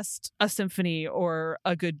not just a symphony or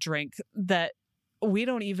a good drink that we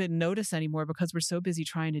don't even notice anymore because we're so busy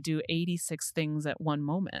trying to do 86 things at one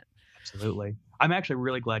moment. Absolutely. I'm actually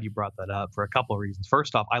really glad you brought that up for a couple of reasons.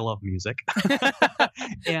 First off, I love music.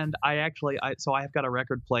 And so I've got a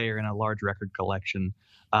record player and a large record collection.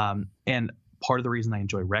 And part of the reason I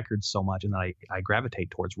enjoy records so much and that I gravitate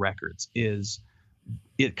towards records is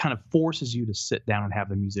it kind of forces you to sit down and have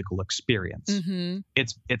the musical experience. Mm-hmm.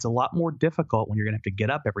 It's a lot more difficult when you're going to have to get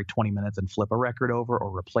up every 20 minutes and flip a record over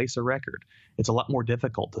or replace a record. It's a lot more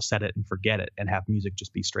difficult to set it and forget it and have music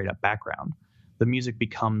just be straight up background. The music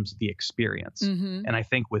becomes the experience. Mm-hmm. And I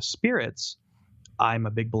think with spirits, I'm a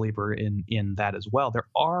big believer in that as well. There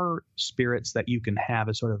are spirits that you can have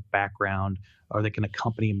as sort of background, or they can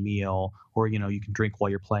accompany a meal, or you can drink while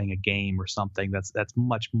you're playing a game or something. That's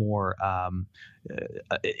much more.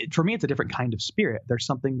 For me, it's a different kind of spirit. There's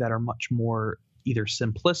something that are much more either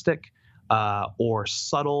simplistic or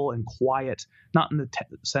subtle and quiet, not in the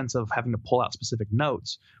sense of having to pull out specific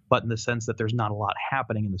notes, but in the sense that there's not a lot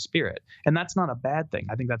happening in the spirit. And that's not a bad thing.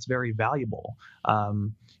 I think that's very valuable.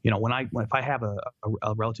 If I have a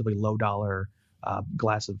relatively low dollar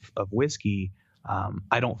glass of whiskey,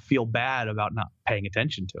 I don't feel bad about not paying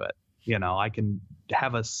attention to it. I can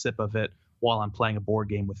have a sip of it while I'm playing a board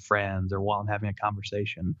game with friends or while I'm having a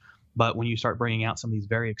conversation. But when you start bringing out some of these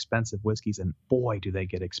very expensive whiskeys, and boy, do they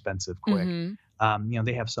get expensive quick.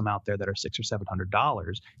 They have some out there that are $600 or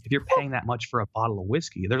 $700. If you're paying that much for a bottle of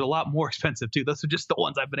whiskey, there's a lot more expensive too. Those are just the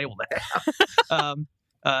ones I've been able to have.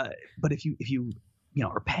 But if you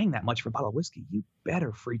are paying that much for a bottle of whiskey, you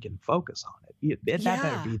better freaking focus on it. That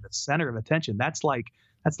better be the center of attention. That's like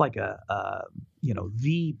the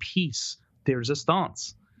piece de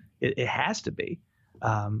resistance. It has to be.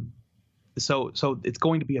 So it's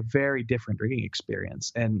going to be a very different drinking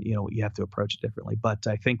experience, and you have to approach it differently. But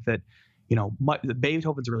I think that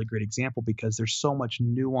Beethoven's a really great example because there's so much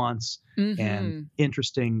nuance and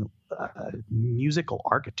interesting musical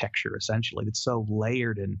architecture, essentially, that's so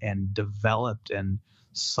layered and developed and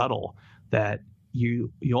subtle that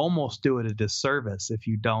you almost do it a disservice if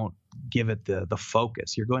you don't give it the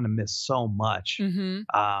focus. You're going to miss so much.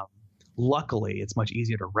 Luckily, it's much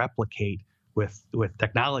easier to replicate with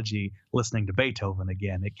technology. Listening to Beethoven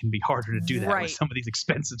again, it can be harder to do that with some of these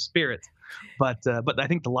expensive spirits, but I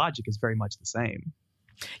think the logic is very much the same.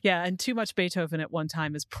 Yeah, and too much Beethoven at one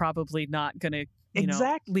time is probably not going to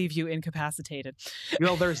leave you incapacitated.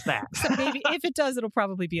 Well, there's that. So maybe if it does, it'll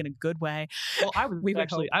probably be in a good way. Well, I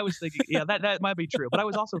was thinking, that might be true, but I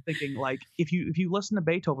was also thinking, like, if you listen to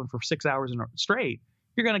Beethoven for 6 hours straight,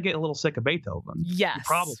 you're going to get a little sick of Beethoven. Yes.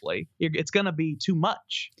 Probably. It's going to be too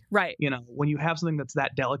much. Right. When you have something that's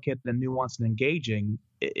that delicate and nuanced and engaging,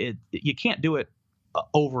 you can't do it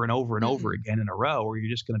over and over and over again in a row, or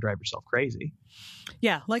you're just going to drive yourself crazy.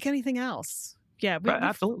 Yeah, like anything else. Yeah,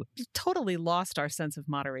 absolutely. We've totally lost our sense of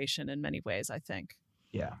moderation in many ways, I think.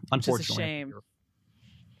 Yeah, unfortunately. Which is a shame.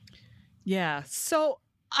 Yeah. So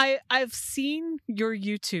I've seen your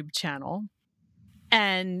YouTube channel,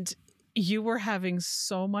 and you were having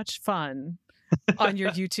so much fun on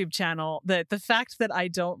your YouTube channel that the fact that I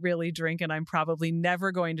don't really drink and I'm probably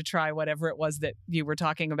never going to try whatever it was that you were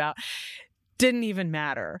talking about didn't even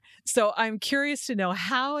matter. So I'm curious to know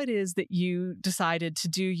how it is that you decided to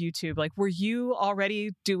do YouTube. Like, were you already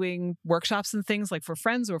doing workshops and things like for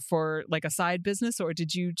friends or for like a side business, or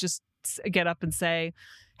did you just get up and say,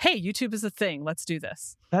 hey, YouTube is a thing, let's do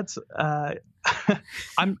this? That's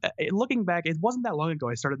I'm looking back, it wasn't that long ago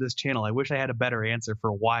I started this channel. I wish I had a better answer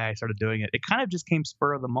for why I started doing it. It kind of just came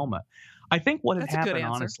spur of the moment. I think what had happened,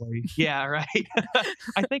 honestly. Yeah, right.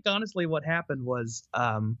 I think honestly what happened was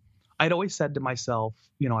I'd always said to myself,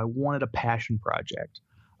 I wanted a passion project.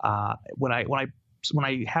 When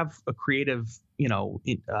I have a creative,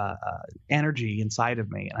 energy inside of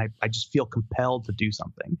me, and I just feel compelled to do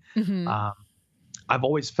something. I've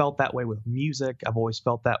always felt that way with music. I've always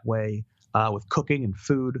felt that way with cooking and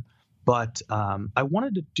food. But I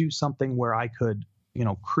wanted to do something where I could,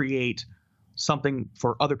 create something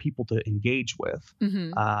for other people to engage with.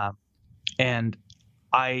 And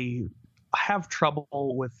I have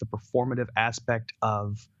trouble with the performative aspect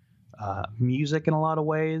of music in a lot of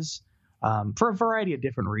ways. For a variety of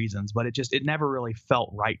different reasons, but it never really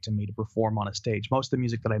felt right to me to perform on a stage. Most of the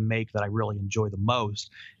music that I make that I really enjoy the most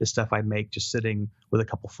is stuff I make just sitting with a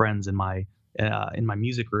couple friends in my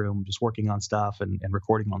music room, just working on stuff and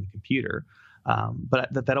recording on the computer.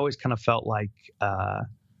 But that always kind of felt like, I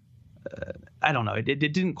don't know, it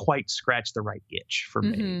didn't quite scratch the right itch for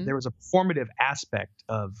me. There was a performative aspect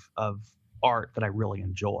of art that I really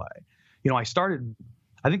enjoy.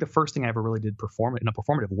 I think the first thing I ever really did perform in a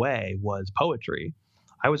performative way was poetry.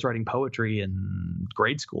 I was writing poetry in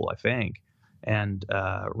grade school, I think, and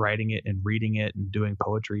writing it and reading it and doing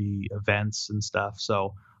poetry events and stuff.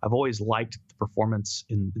 So I've always liked the performance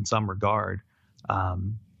in some regard.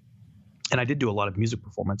 And I did do a lot of music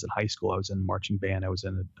performance in high school. I was in marching band. I was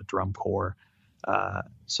in a drum corps.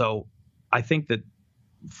 So I think that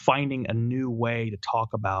finding a new way to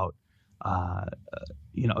talk about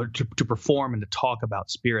to perform and to talk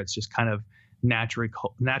about spirits just kind of naturally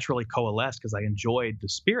coalesced because I enjoyed the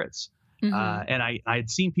spirits. And I had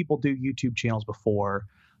seen people do YouTube channels before.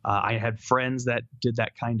 I had friends that did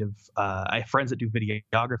that kind of, I have friends that do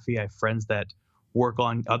videography. I have friends that work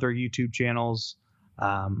on other YouTube channels.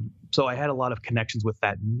 So I had a lot of connections with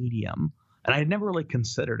that medium. And I had never really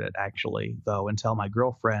considered it actually, though, until my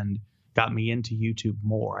girlfriend got me into YouTube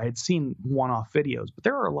more. I had seen one-off videos, but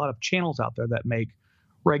there are a lot of channels out there that make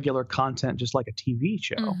regular content, just like a TV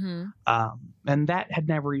show. Mm-hmm. And that had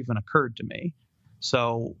never even occurred to me.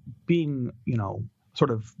 So being, sort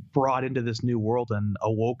of brought into this new world and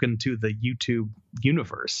awoken to the YouTube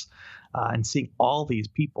universe, and seeing all these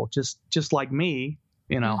people just like me,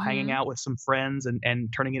 hanging out with some friends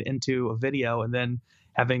and turning it into a video and then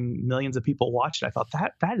having millions of people watch it. I thought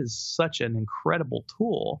that is such an incredible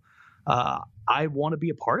tool. I want to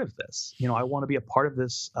be a part of this. I want to be a part of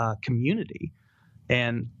this community.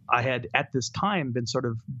 And I had at this time been sort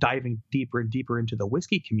of diving deeper and deeper into the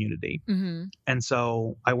whiskey community. Mm-hmm. And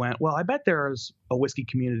so I went, well, I bet there's a whiskey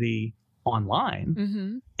community online.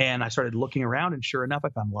 Mm-hmm. And I started looking around, and sure enough, I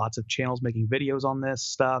found lots of channels making videos on this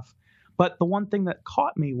stuff. But the one thing that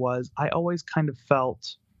caught me was I always kind of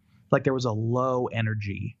felt like there was a low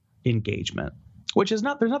energy engagement, which is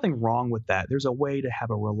there's nothing wrong with that. There's a way to have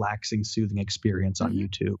a relaxing, soothing experience on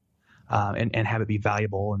YouTube, and have it be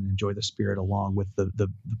valuable and enjoy the spirit along with the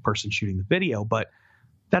person shooting the video. But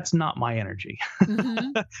that's not my energy.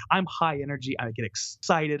 Mm-hmm. I'm high energy. I get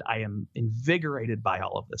excited. I am invigorated by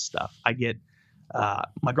all of this stuff. I get,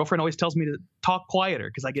 my girlfriend always tells me to talk quieter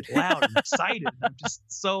because I get loud and excited. I'm just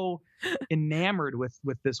so enamored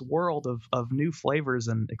with this world of new flavors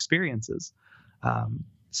and experiences.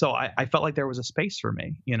 So I felt like there was a space for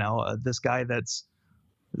me, this guy that's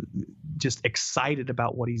just excited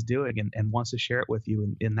about what he's doing and wants to share it with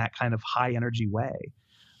you in that kind of high energy way.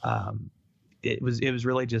 It was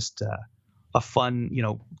really just a fun,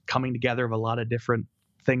 coming together of a lot of different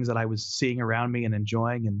things that I was seeing around me and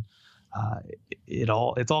enjoying, and it's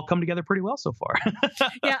all come together pretty well so far.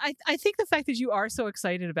 Yeah, I think the fact that you are so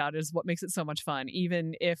excited about it is what makes it so much fun.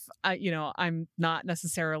 Even if I'm not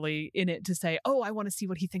necessarily in it to say, oh, I want to see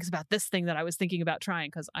what he thinks about this thing that I was thinking about trying,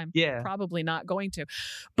 because I'm probably not going to.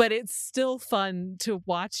 But it's still fun to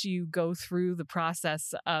watch you go through the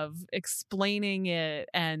process of explaining it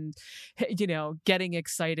and getting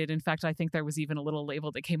excited. In fact, I think there was even a little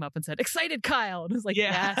label that came up and said, "Excited Kyle," and I was like,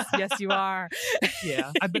 yes, you are.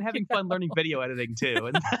 Yeah, I've been having fun learning video editing too,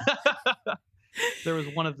 and there was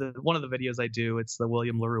one of the videos I do. It's the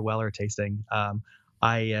William LaRue Weller tasting.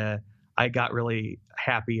 I got really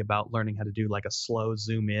happy about learning how to do like a slow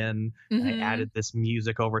zoom in. Mm-hmm. And I added this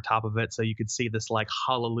music over top of it so you could see this like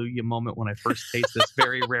hallelujah moment when I first taste this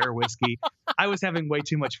very rare whiskey. I was having way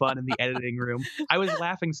too much fun in the editing room. I was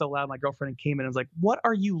laughing so loud, my girlfriend came in and was like, "What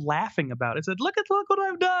are you laughing about?" I said, look what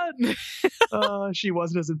I've done. She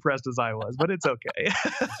wasn't as impressed as I was, but it's okay.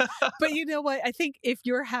 But you know what? I think if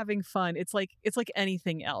you're having fun, it's like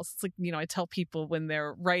anything else. It's like, I tell people when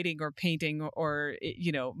they're writing or painting or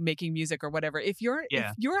making music or whatever, if you're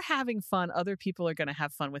having fun, other people are going to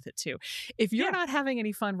have fun with it too. If you're not having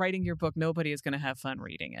any fun writing your book, nobody is going to have fun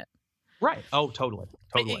reading it. Right. Oh, totally.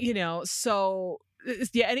 So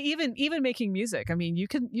yeah, and even making music. I mean, you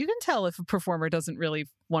can tell if a performer doesn't really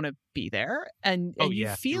want to be there, and you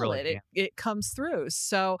feel really it comes through.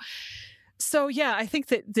 So yeah, I think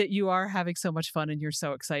that you are having so much fun and you're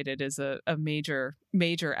so excited is a major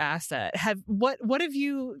asset. What have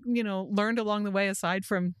you learned along the way aside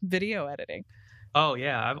from video editing? Oh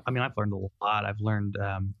yeah, I've learned a lot. I've learned,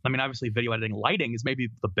 obviously video editing, lighting is maybe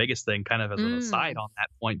the biggest thing, kind of as an aside on that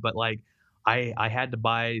point. But like, I had to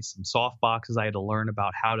buy some soft boxes. I had to learn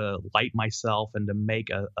about how to light myself and to make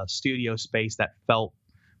a studio space that felt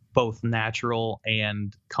both natural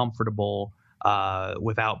and comfortable,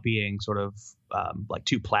 without being sort of like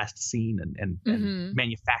too plasticine and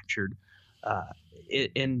manufactured.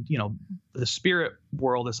 The spirit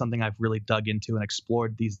world is something I've really dug into and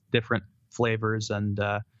explored these different flavors and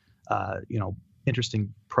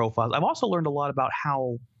interesting profiles. I've also learned a lot about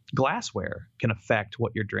how glassware can affect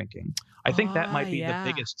what you're drinking. I think that might be the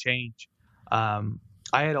biggest change. I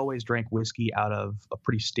had always drank whiskey out of a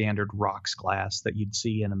pretty standard rocks glass that you'd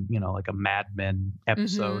see in like a Mad Men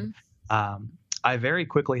episode. I very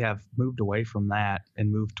quickly have moved away from that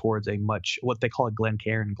and moved towards what they call a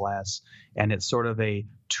Glencairn glass. And it's sort of a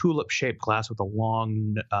tulip shaped glass with a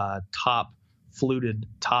long fluted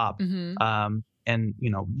top. And,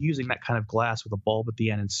 using that kind of glass with a bulb at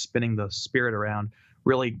the end and spinning the spirit around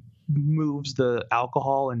really moves the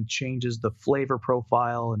alcohol and changes the flavor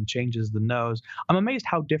profile and changes the nose. I'm amazed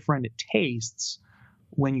how different it tastes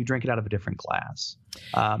when you drink it out of a different glass.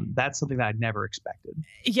 That's something that I'd never expected.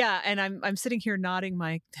 Yeah, and I'm sitting here nodding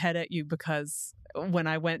my head at you because when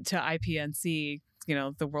I went to IPNC,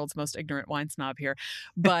 the world's most ignorant wine snob here,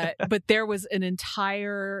 but there was an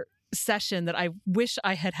entire session that I wish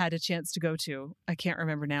I had a chance to go to. I can't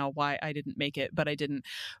remember now why I didn't make it, but I didn't.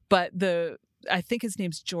 But the I think his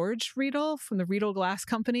name's George Riedel from the Riedel Glass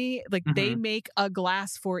Company. Like they make a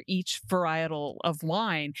glass for each varietal of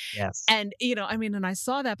wine. Yes. And, and I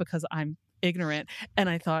saw that because I'm ignorant, and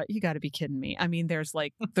I thought, you got to be kidding me. I mean, there's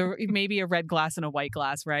like maybe a red glass and a white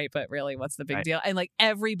glass, right? But really, what's the big deal? And like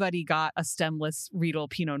everybody got a stemless Riedel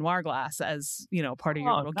Pinot Noir glass as, part of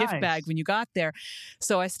your little gift bag when you got there.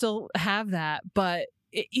 So I still have that, but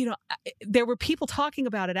there were people talking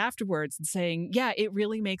about it afterwards and saying, yeah, it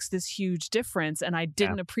really makes this huge difference. And I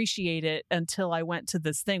didn't appreciate it until I went to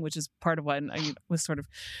this thing, which is part of when I was sort of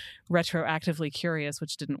retroactively curious,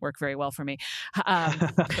 which didn't work very well for me.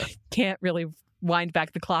 Can't really wind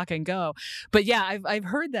back the clock and go. But yeah, I've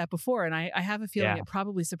heard that before. And I have a feeling it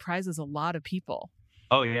probably surprises a lot of people.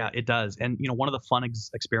 Oh, yeah, it does. And, one of the fun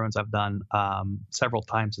experiments I've done several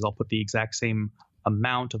times is I'll put the exact same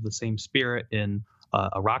amount of the same spirit in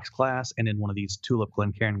a rocks glass and in one of these Tulip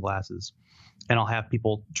Glencairn glasses. And I'll have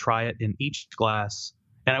people try it in each glass.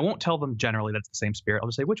 And I won't tell them generally that's the same spirit. I'll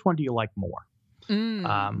just say, which one do you like more?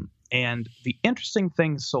 And the interesting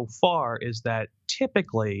thing so far is that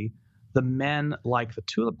typically the men like the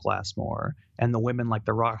Tulip glass more and the women like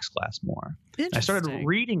the rocks glass more. I started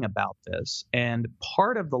reading about this, and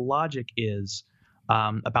part of the logic is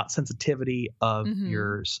about sensitivity of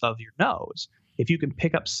your nose. If you can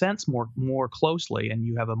pick up scents more closely and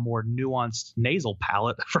you have a more nuanced nasal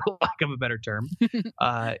palate, for lack of a better term,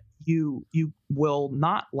 you will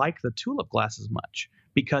not like the Tulip glass as much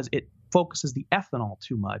because it focuses the ethanol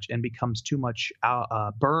too much and becomes too much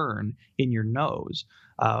burn in your nose.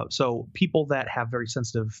 So people that have very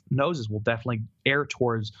sensitive noses will definitely err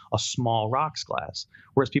towards a small rocks glass,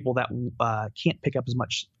 whereas people that can't pick up as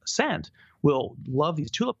much scent will love these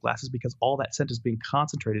Tulip glasses because all that scent is being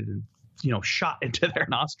concentrated and shot into their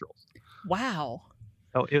nostrils. Wow.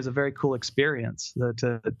 So it was a very cool experience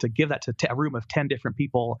to give that to a room of 10 different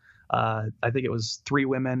people. I think it was 3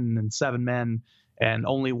 women and 7 men, and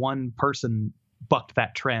only one person bucked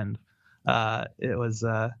that trend. It was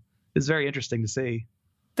very interesting to see.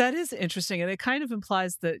 That is interesting. And it kind of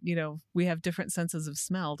implies that, we have different senses of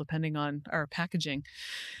smell depending on our packaging.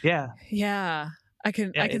 Yeah. Yeah. I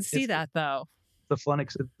can see that though. The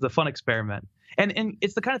fun experiment. And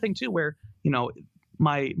it's the kind of thing too where,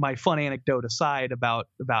 my fun anecdote aside about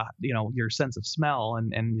your sense of smell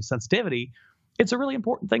and your sensitivity, it's a really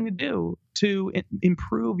important thing to do to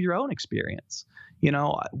improve your own experience.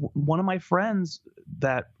 One of my friends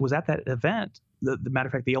that was at that event, the matter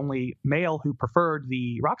of fact, the only male who preferred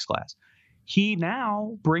the rocks glass, he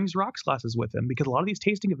now brings rocks glasses with him because a lot of these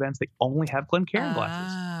tasting events, they only have Glencairn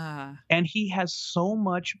glasses. And he has so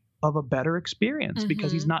much of a better experience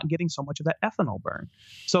because he's not getting so much of that ethanol burn.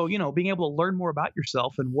 So, being able to learn more about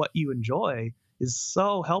yourself and what you enjoy is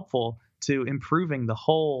so helpful to improving the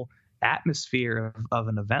whole atmosphere of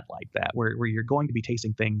an event like that, where you're going to be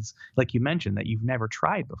tasting things, like you mentioned, that you've never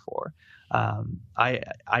tried before.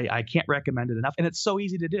 I can't recommend it enough. And it's so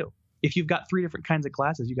easy to do. If you've got 3 different kinds of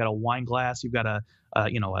glasses, you've got a wine glass, you've got a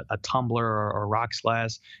tumbler or a rocks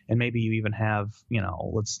glass, and maybe you even have,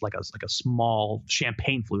 like a small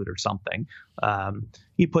champagne flute or something.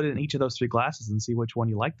 You put it in each of those 3 glasses and see which one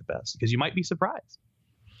you like the best, because you might be surprised.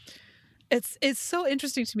 It's so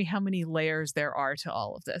interesting to me how many layers there are to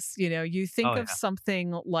all of this. You think of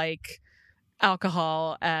something like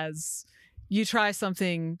alcohol as you try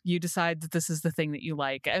something, you decide that this is the thing that you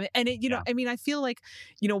like. And it, I feel like,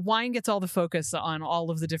 wine gets all the focus on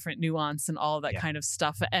all of the different nuance and all of that kind of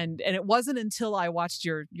stuff. And it wasn't until I watched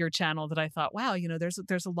your channel that I thought, wow,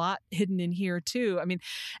 there's a lot hidden in here too.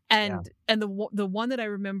 And the one that I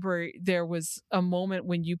remember, there was a moment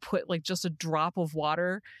when you put like just a drop of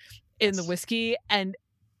water in the whiskey, and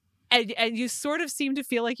you sort of seem to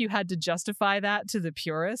feel like you had to justify that to the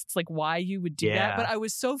purists, like why you would do that. But I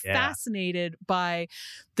was so fascinated by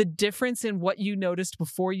the difference in what you noticed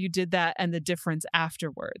before you did that and the difference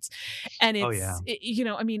afterwards. And it's,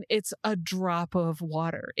 it's a drop of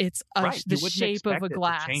water. It's the shape of a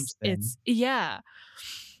glass.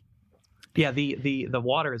 Yeah, the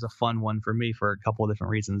water is a fun one for me for a couple of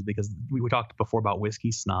different reasons, because we talked before about whiskey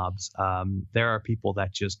snobs. There are people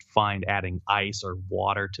that just find adding ice or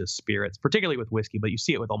water to spirits, particularly with whiskey, but you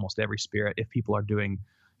see it with almost every spirit. If people are doing,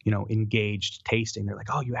 engaged tasting, they're like,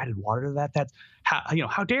 "Oh, you added water to that? That's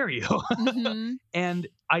how dare you?" And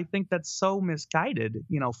I think that's so misguided.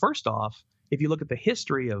 First off, if you look at the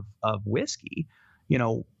history of whiskey,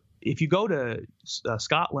 if you go to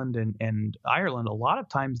Scotland and Ireland, a lot of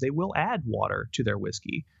times they will add water to their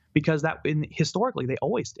whiskey because historically they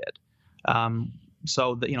always did.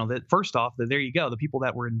 So first off, there you go. The people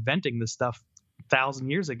that were inventing this stuff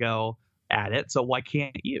 1,000 years ago add it. So why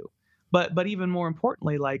can't you? But even more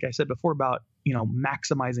importantly, like I said before about,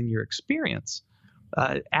 maximizing your experience,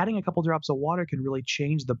 adding a couple drops of water can really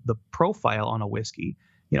change the profile on a whiskey.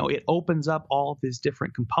 It opens up all of these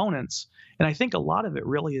different components. And I think a lot of it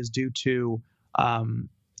really is due to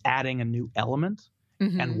adding a new element,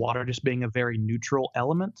 and water just being a very neutral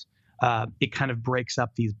element. It kind of breaks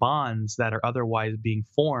up these bonds that are otherwise being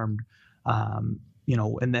formed, and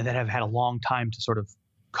that have had a long time to sort of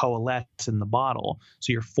coalesce in the bottle.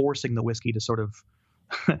 So you're forcing the whiskey to sort of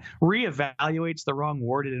reevaluate's the wrong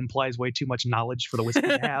word. It implies way too much knowledge for the whiskey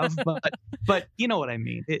to have, but you know what I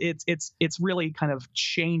mean. It's really kind of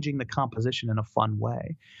changing the composition in a fun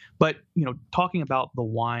way. But talking about the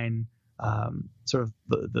wine, sort of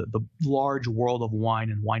the large world of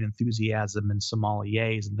wine and wine enthusiasm and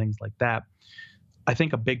sommeliers and things like that, I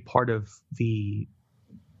think a big part of the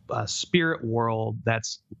spirit world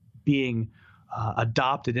that's being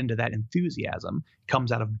adopted into that enthusiasm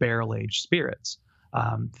comes out of barrel-aged spirits.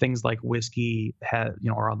 Things like whiskey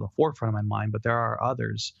are on the forefront of my mind, but there are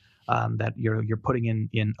others that you're putting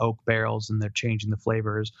in oak barrels, and they're changing the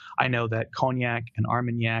flavors. I know that cognac and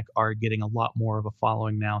Armagnac are getting a lot more of a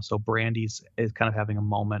following now. So brandy is kind of having a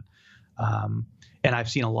moment. And I've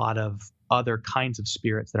seen a lot of other kinds of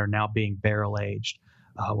spirits that are now being barrel aged.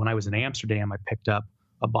 When I was in Amsterdam, I picked up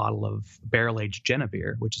a bottle of barrel aged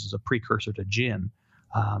Genevieve, which is a precursor to gin.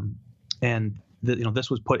 And this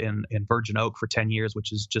was put in virgin oak for 10 years,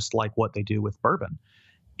 which is just like what they do with bourbon.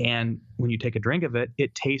 And when you take a drink of it,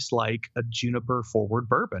 it tastes like a juniper forward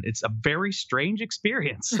bourbon. It's a very strange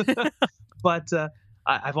experience. But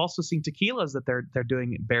I've also seen tequilas that they're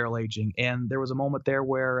doing barrel aging. And there was a moment there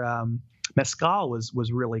where mezcal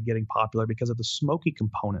was really getting popular because of the smoky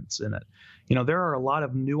components in it. There are a lot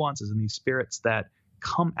of nuances in these spirits that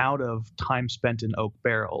come out of time spent in oak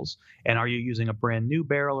barrels. And are you using a brand new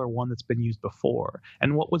barrel or one that's been used before?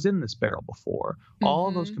 And what was in this barrel before? All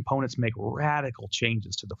of those components make radical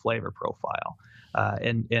changes to the flavor profile.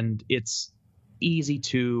 And it's easy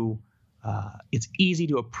to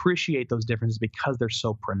appreciate those differences because they're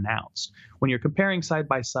so pronounced. When you're comparing side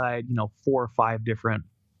by side, 4 or 5 different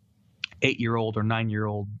 8-year-old or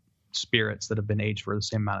 9-year-old spirits that have been aged for the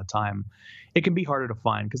same amount of time, it can be harder to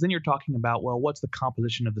find, because then you're talking about, well, what's the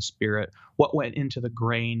composition of the spirit? What went into the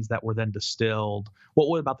grains that were then distilled?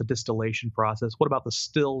 What about the distillation process? What about the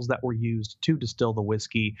stills that were used to distill the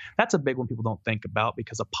whiskey? That's a big one people don't think about,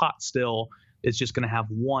 because a pot still is just going to have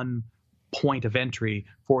one point of entry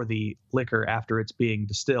for the liquor after it's being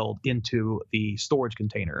distilled into the storage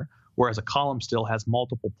container, whereas a column still has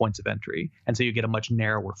multiple points of entry, and so you get a much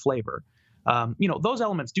narrower flavor. Those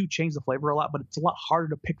elements do change the flavor a lot, but it's a lot harder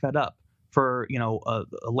to pick that up for,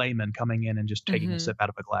 a layman coming in and just taking a sip out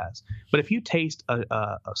of a glass. But if you taste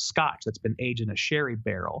a scotch that's been aged in a sherry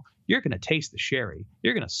barrel, you're going to taste the sherry.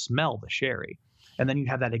 You're going to smell the sherry. And then you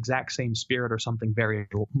have that exact same spirit or something very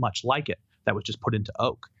much like it that was just put into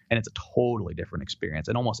oak. And it's a totally different experience.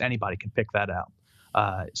 And almost anybody can pick that out.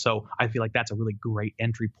 So I feel like that's a really great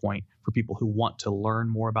entry point for people who want to learn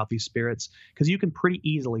more about these spirits, because you can pretty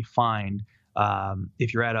easily find,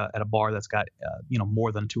 if you're at a bar that's got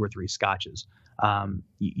more than 2 or 3 scotches,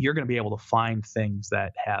 you're going to be able to find things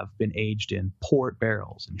that have been aged in port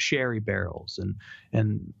barrels and sherry barrels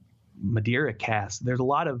and Madeira casks. There's a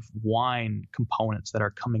lot of wine components that are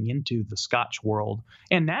coming into the Scotch world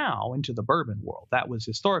and now into the bourbon world. That was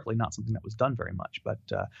historically not something that was done very much. But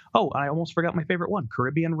I almost forgot my favorite one.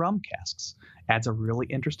 Caribbean rum casks adds a really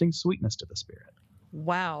interesting sweetness to the spirit.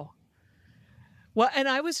 Wow. Well, and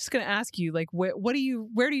I was just going to ask you, like, where do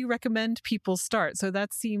you recommend people start? So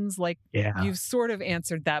that seems like you've sort of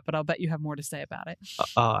answered that, but I'll bet you have more to say about it.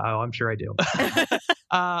 I'm sure I do.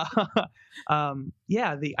 I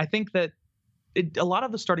think that a lot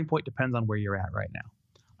of the starting point depends on where you're at right now.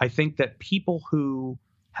 I think that people who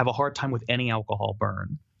have a hard time with any alcohol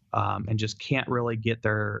burn and just can't really get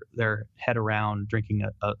their head around drinking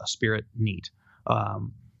a spirit neat,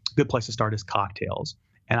 good place to start is cocktails.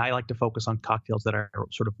 And I like to focus on cocktails that are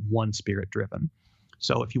sort of one spirit driven.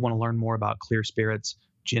 So if you want to learn more about clear spirits,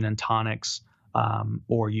 gin and tonics,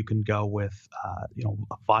 or you can go with a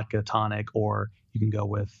vodka tonic, or you can go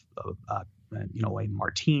with a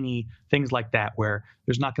martini, things like that, where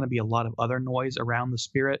there's not going to be a lot of other noise around the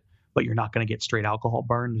spirit, but you're not going to get straight alcohol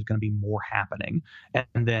burn. There's going to be more happening.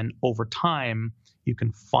 And then over time, you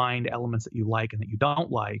can find elements that you like and that you don't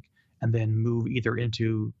like, and then move either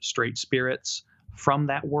into straight spirits from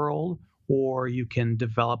that world, or you can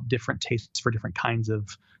develop different tastes for different kinds of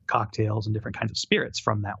cocktails and different kinds of spirits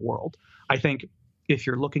from that world. I think if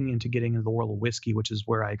you're looking into getting into the world of whiskey, which is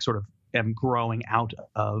where I sort of am growing out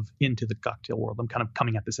of into the cocktail world, I'm kind of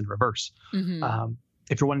coming at this in reverse.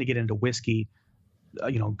 if you're wanting to get into whiskey,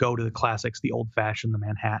 go to the classics, the Old Fashioned, the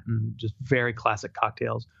Manhattan, just very classic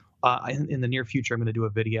cocktails. In the near future, I'm going to do a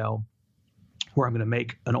video where I'm going to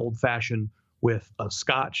make an Old Fashioned with a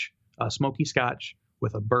Scotch, a smoky Scotch,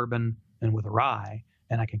 with a bourbon, and with a rye.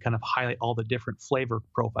 And I can kind of highlight all the different flavor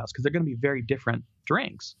profiles because they're going to be very different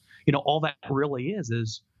drinks. All that really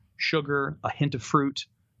is sugar, a hint of fruit,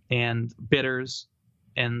 and bitters,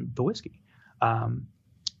 and the whiskey.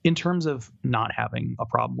 In terms of not having a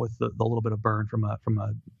problem with the little bit of burn from a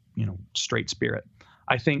straight spirit,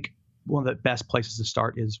 I think one of the best places to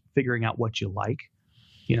start is figuring out what you like.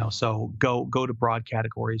 So go to broad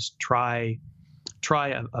categories. Try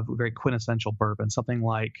a very quintessential bourbon, something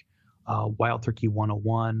like Wild Turkey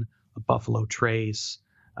 101, a Buffalo Trace.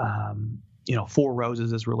 Four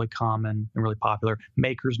Roses is really common and really popular.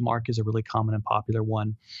 Maker's Mark is a really common and popular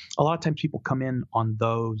one. A lot of times people come in on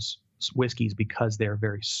those whiskeys because they're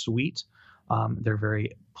very sweet. They're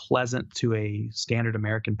very pleasant to a standard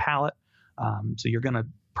American palate. So you're going to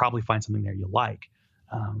probably find something there you like.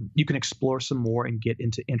 You can explore some more and get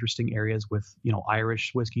into interesting areas with,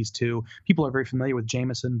 Irish whiskeys too. People are very familiar with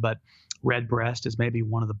Jameson, but Redbreast is maybe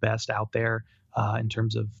one of the best out there in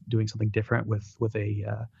terms of doing something different with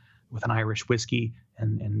an Irish whiskey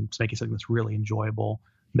and making something that's really enjoyable.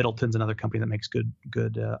 Middleton's another company that makes good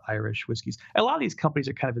Irish whiskeys. A lot of these companies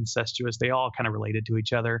are kind of incestuous. They all kind of related to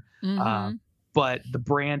each other. Mm-hmm. But the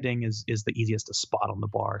branding is the easiest to spot on the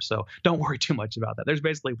bar. So don't worry too much about that. There's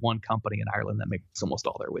basically one company in Ireland that makes almost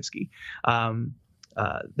all their whiskey.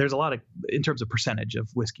 There's a lot of, in terms of percentage of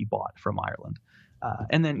whiskey bought from Ireland.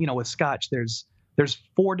 And then, with Scotch, there's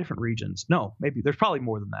 4 different regions. No, maybe there's probably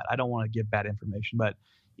more than that. I don't want to give bad information, but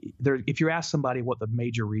if you ask somebody what the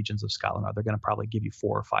major regions of Scotland are, they're going to probably give you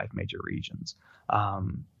 4 or 5 major regions. You're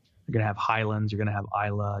going to have Highlands, you're going to have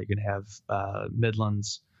Islay, you're going to have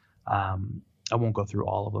Midlands. I won't go through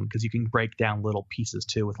all of them because you can break down little pieces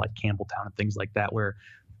too with like Campbelltown and things like that, where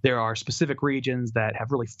there are specific regions that have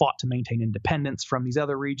really fought to maintain independence from these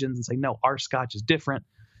other regions and say, no, our Scotch is different.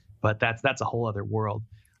 But that's a whole other world.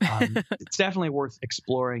 It's definitely worth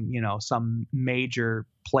exploring, some major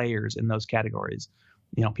players in those categories.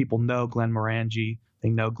 People know Glenmorangie, they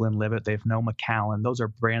know Glenlivet, they know Macallan. Those are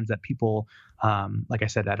brands that people, like I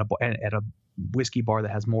said, at a whiskey bar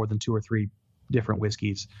that has more than 2 or 3 different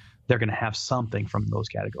whiskeys, they're going to have something from those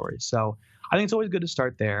categories. So I think it's always good to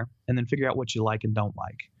start there and then figure out what you like and don't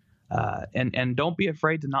like. And don't be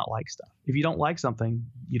afraid to not like stuff. If you don't like something,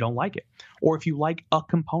 you don't like it. Or if you like a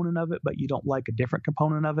component of it, but you don't like a different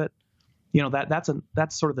component of it,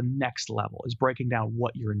 that's sort of the next level, is breaking down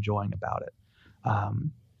what you're enjoying about it.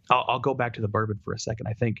 I'll go back to the bourbon for a second.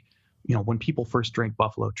 I think, when people first drink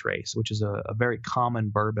Buffalo Trace, which is a very common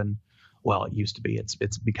bourbon, well, it used to be.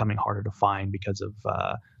 It's becoming harder to find because of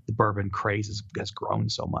the bourbon craze has grown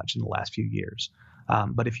so much in the last few years.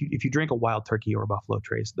 But if you drink a Wild Turkey or a Buffalo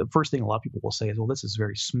Trace, the first thing a lot of people will say is, well, this is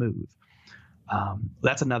very smooth.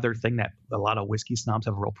 That's another thing that a lot of whiskey snobs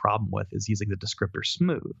have a real problem with, is using the descriptor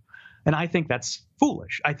smooth. And I think that's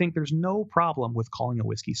foolish. I think there's no problem with calling a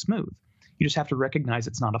whiskey smooth. You just have to recognize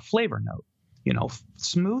it's not a flavor note.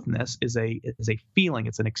 Smoothness is a feeling.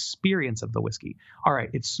 It's an experience of the whiskey. All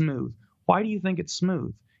right, it's smooth. Why do you think it's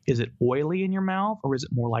smooth? Is it oily in your mouth, or is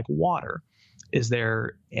it more like water? Is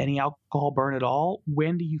there any alcohol burn at all?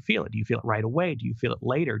 When do you feel it? Do you feel it right away? Do you feel it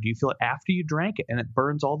later? Do you feel it after you drank it and it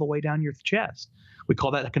burns all the way down your chest? We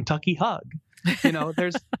call that a Kentucky hug.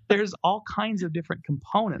 There's all kinds of different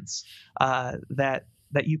components that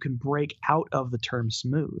you can break out of the term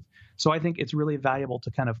smooth. So I think it's really valuable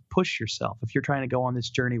to kind of push yourself. If you're trying to go on this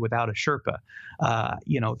journey without a Sherpa,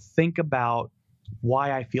 think about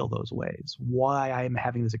why I feel those ways, why I am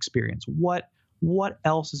having this experience, what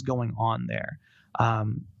else is going on there.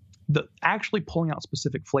 The actually pulling out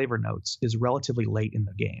specific flavor notes is relatively late in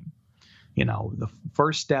the game. The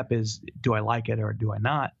first step is, do I like it or do I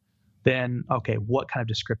not? Then, okay, what kind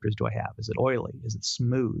of descriptors do I have? Is it oily? Is it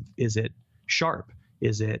smooth? Is it sharp?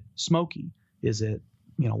 Is it smoky? Is it,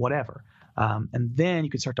 whatever? And then you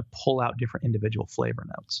can start to pull out different individual flavor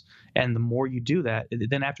notes. And the more you do that,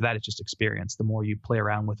 then after that, it's just experience. The more you play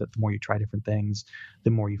around with it, the more you try different things, the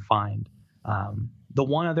more you find. The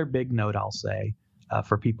one other big note I'll say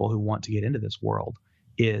for people who want to get into this world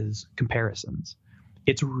is comparisons.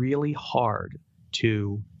 It's really hard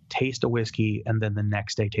to taste a whiskey and then the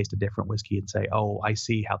next day taste a different whiskey and say, oh, I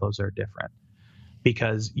see how those are different.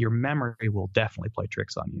 Because your memory will definitely play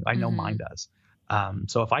tricks on you. I know mine does.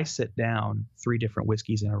 So if I sit down 3 different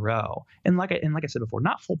whiskeys in a row, and like I said before,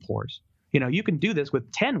 not full pours. You can do this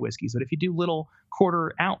with 10 whiskeys, but if you do little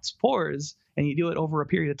 1/4 ounce pours and you do it over a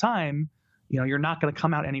period of time, you're not going to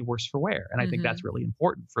come out any worse for wear. And I think that's really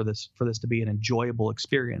important for this to be an enjoyable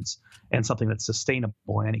experience and something that's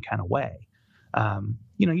sustainable in any kind of way.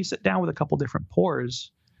 You sit down with a couple different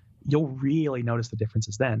pours, you'll really notice the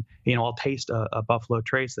differences then. I'll taste a Buffalo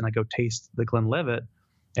Trace, then I go taste the Glenlivet,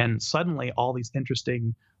 and suddenly all these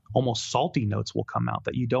interesting, almost salty notes will come out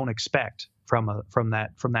that you don't expect from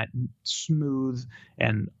that smooth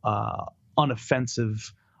and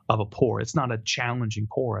unoffensive of a pour. It's not a challenging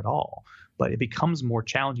pour at all, but it becomes more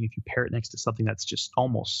challenging if you pair it next to something that's just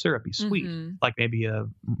almost syrupy sweet, like maybe a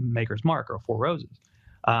Maker's Mark or a Four Roses.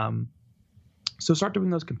 So start doing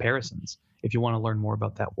those comparisons if you want to learn more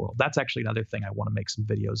about that world. That's actually another thing I want to make some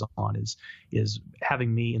videos on is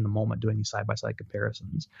having me in the moment doing these side-by-side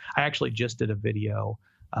comparisons. I actually just did a video,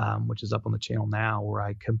 which is up on the channel now, where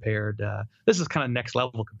I compared, this is kind of next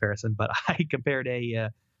level comparison, but I compared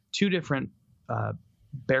two different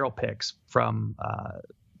barrel picks from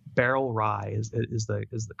Barrel Rye is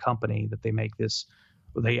the company that they make this.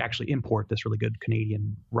 They actually import this really good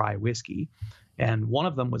Canadian rye whiskey. And one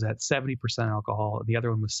of them was at 70% alcohol. And the other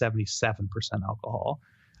one was 77% alcohol.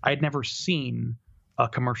 I had never seen a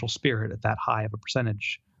commercial spirit at that high of a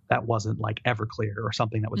percentage that wasn't like Everclear or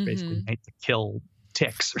something that was basically made to kill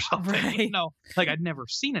ticks or something. Right. Like I'd never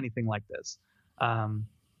seen anything like this.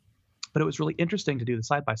 But it was really interesting to do the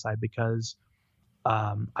side-by-side because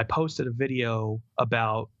I posted a video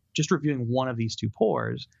about just reviewing one of these two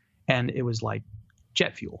pours, and it was like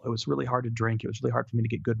jet fuel. It was really hard to drink. It was really hard for me to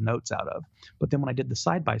get good notes out of. But then when I did the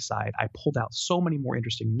side-by-side, I pulled out so many more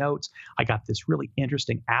interesting notes. I got this really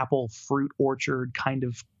interesting apple fruit orchard kind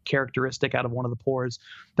of characteristic out of one of the pours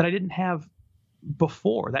that I didn't have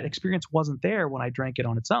before. That experience wasn't there when I drank it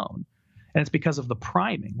on its own. And it's because of the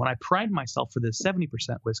priming. When I primed myself for this 70%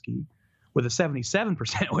 whiskey with a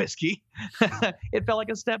 77% whiskey, it felt like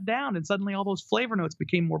a step down, and suddenly all those flavor notes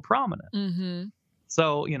became more prominent.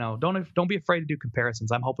 So, don't be afraid to do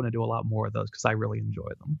comparisons. I'm hoping to do a lot more of those because I really enjoy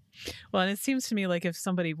them. Well, and it seems to me like if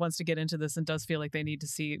somebody wants to get into this and does feel like they need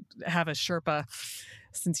to have a Sherpa,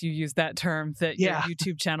 since you use that term, that your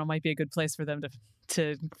YouTube channel might be a good place for them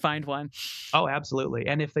to find one. Oh, absolutely.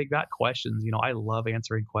 And if they got questions, I love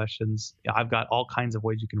answering questions. I've got all kinds of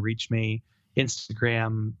ways you can reach me: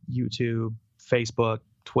 Instagram, YouTube, Facebook,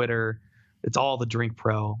 Twitter. It's all The Drink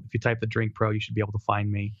Pro. If you type The Drink Pro, you should be able to find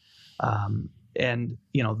me. And,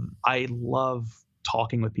 I love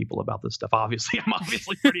talking with people about this stuff. Obviously, I'm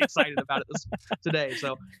pretty excited about it today.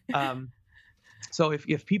 So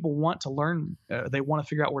if people want to learn, they want to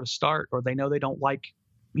figure out where to start, or they know they don't like,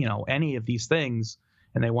 any of these things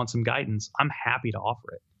and they want some guidance, I'm happy to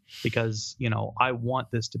offer it because, I want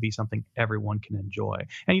this to be something everyone can enjoy.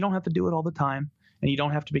 And you don't have to do it all the time, and you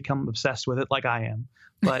don't have to become obsessed with it like I am.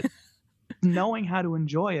 But knowing how to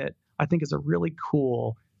enjoy it, I think, is a really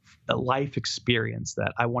cool life experience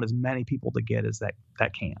that I want as many people to get as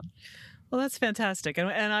that can. Well, that's fantastic. And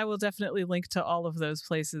I will definitely link to all of those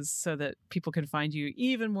places so that people can find you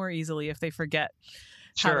even more easily if they forget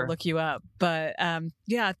how to look you up. But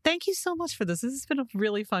thank you so much for this. This has been a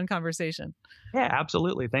really fun conversation. Yeah,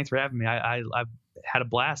 absolutely. Thanks for having me. I've had a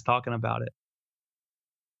blast talking about it.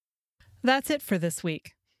 That's it for this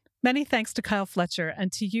week. Many thanks to Kyle Fletcher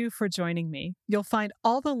and to you for joining me. You'll find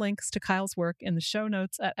all the links to Kyle's work in the show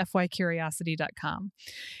notes at fycuriosity.com.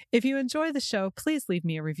 If you enjoy the show, please leave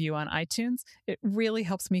me a review on iTunes. It really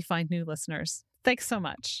helps me find new listeners. Thanks so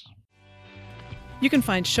much. You can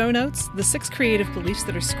find show notes, the 6 creative beliefs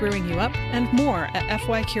that are screwing you up, and more at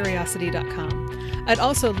fycuriosity.com. I'd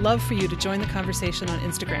also love for you to join the conversation on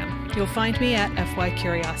Instagram. You'll find me at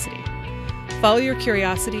fycuriosity. Follow Your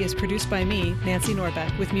Curiosity is produced by me, Nancy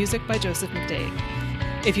Norbeck, with music by Joseph McDade.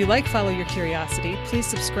 If you like Follow Your Curiosity, please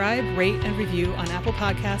subscribe, rate, and review on Apple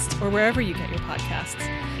Podcasts or wherever you get your podcasts.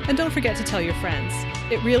 And don't forget to tell your friends.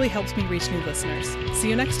 It really helps me reach new listeners. See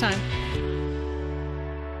you next time.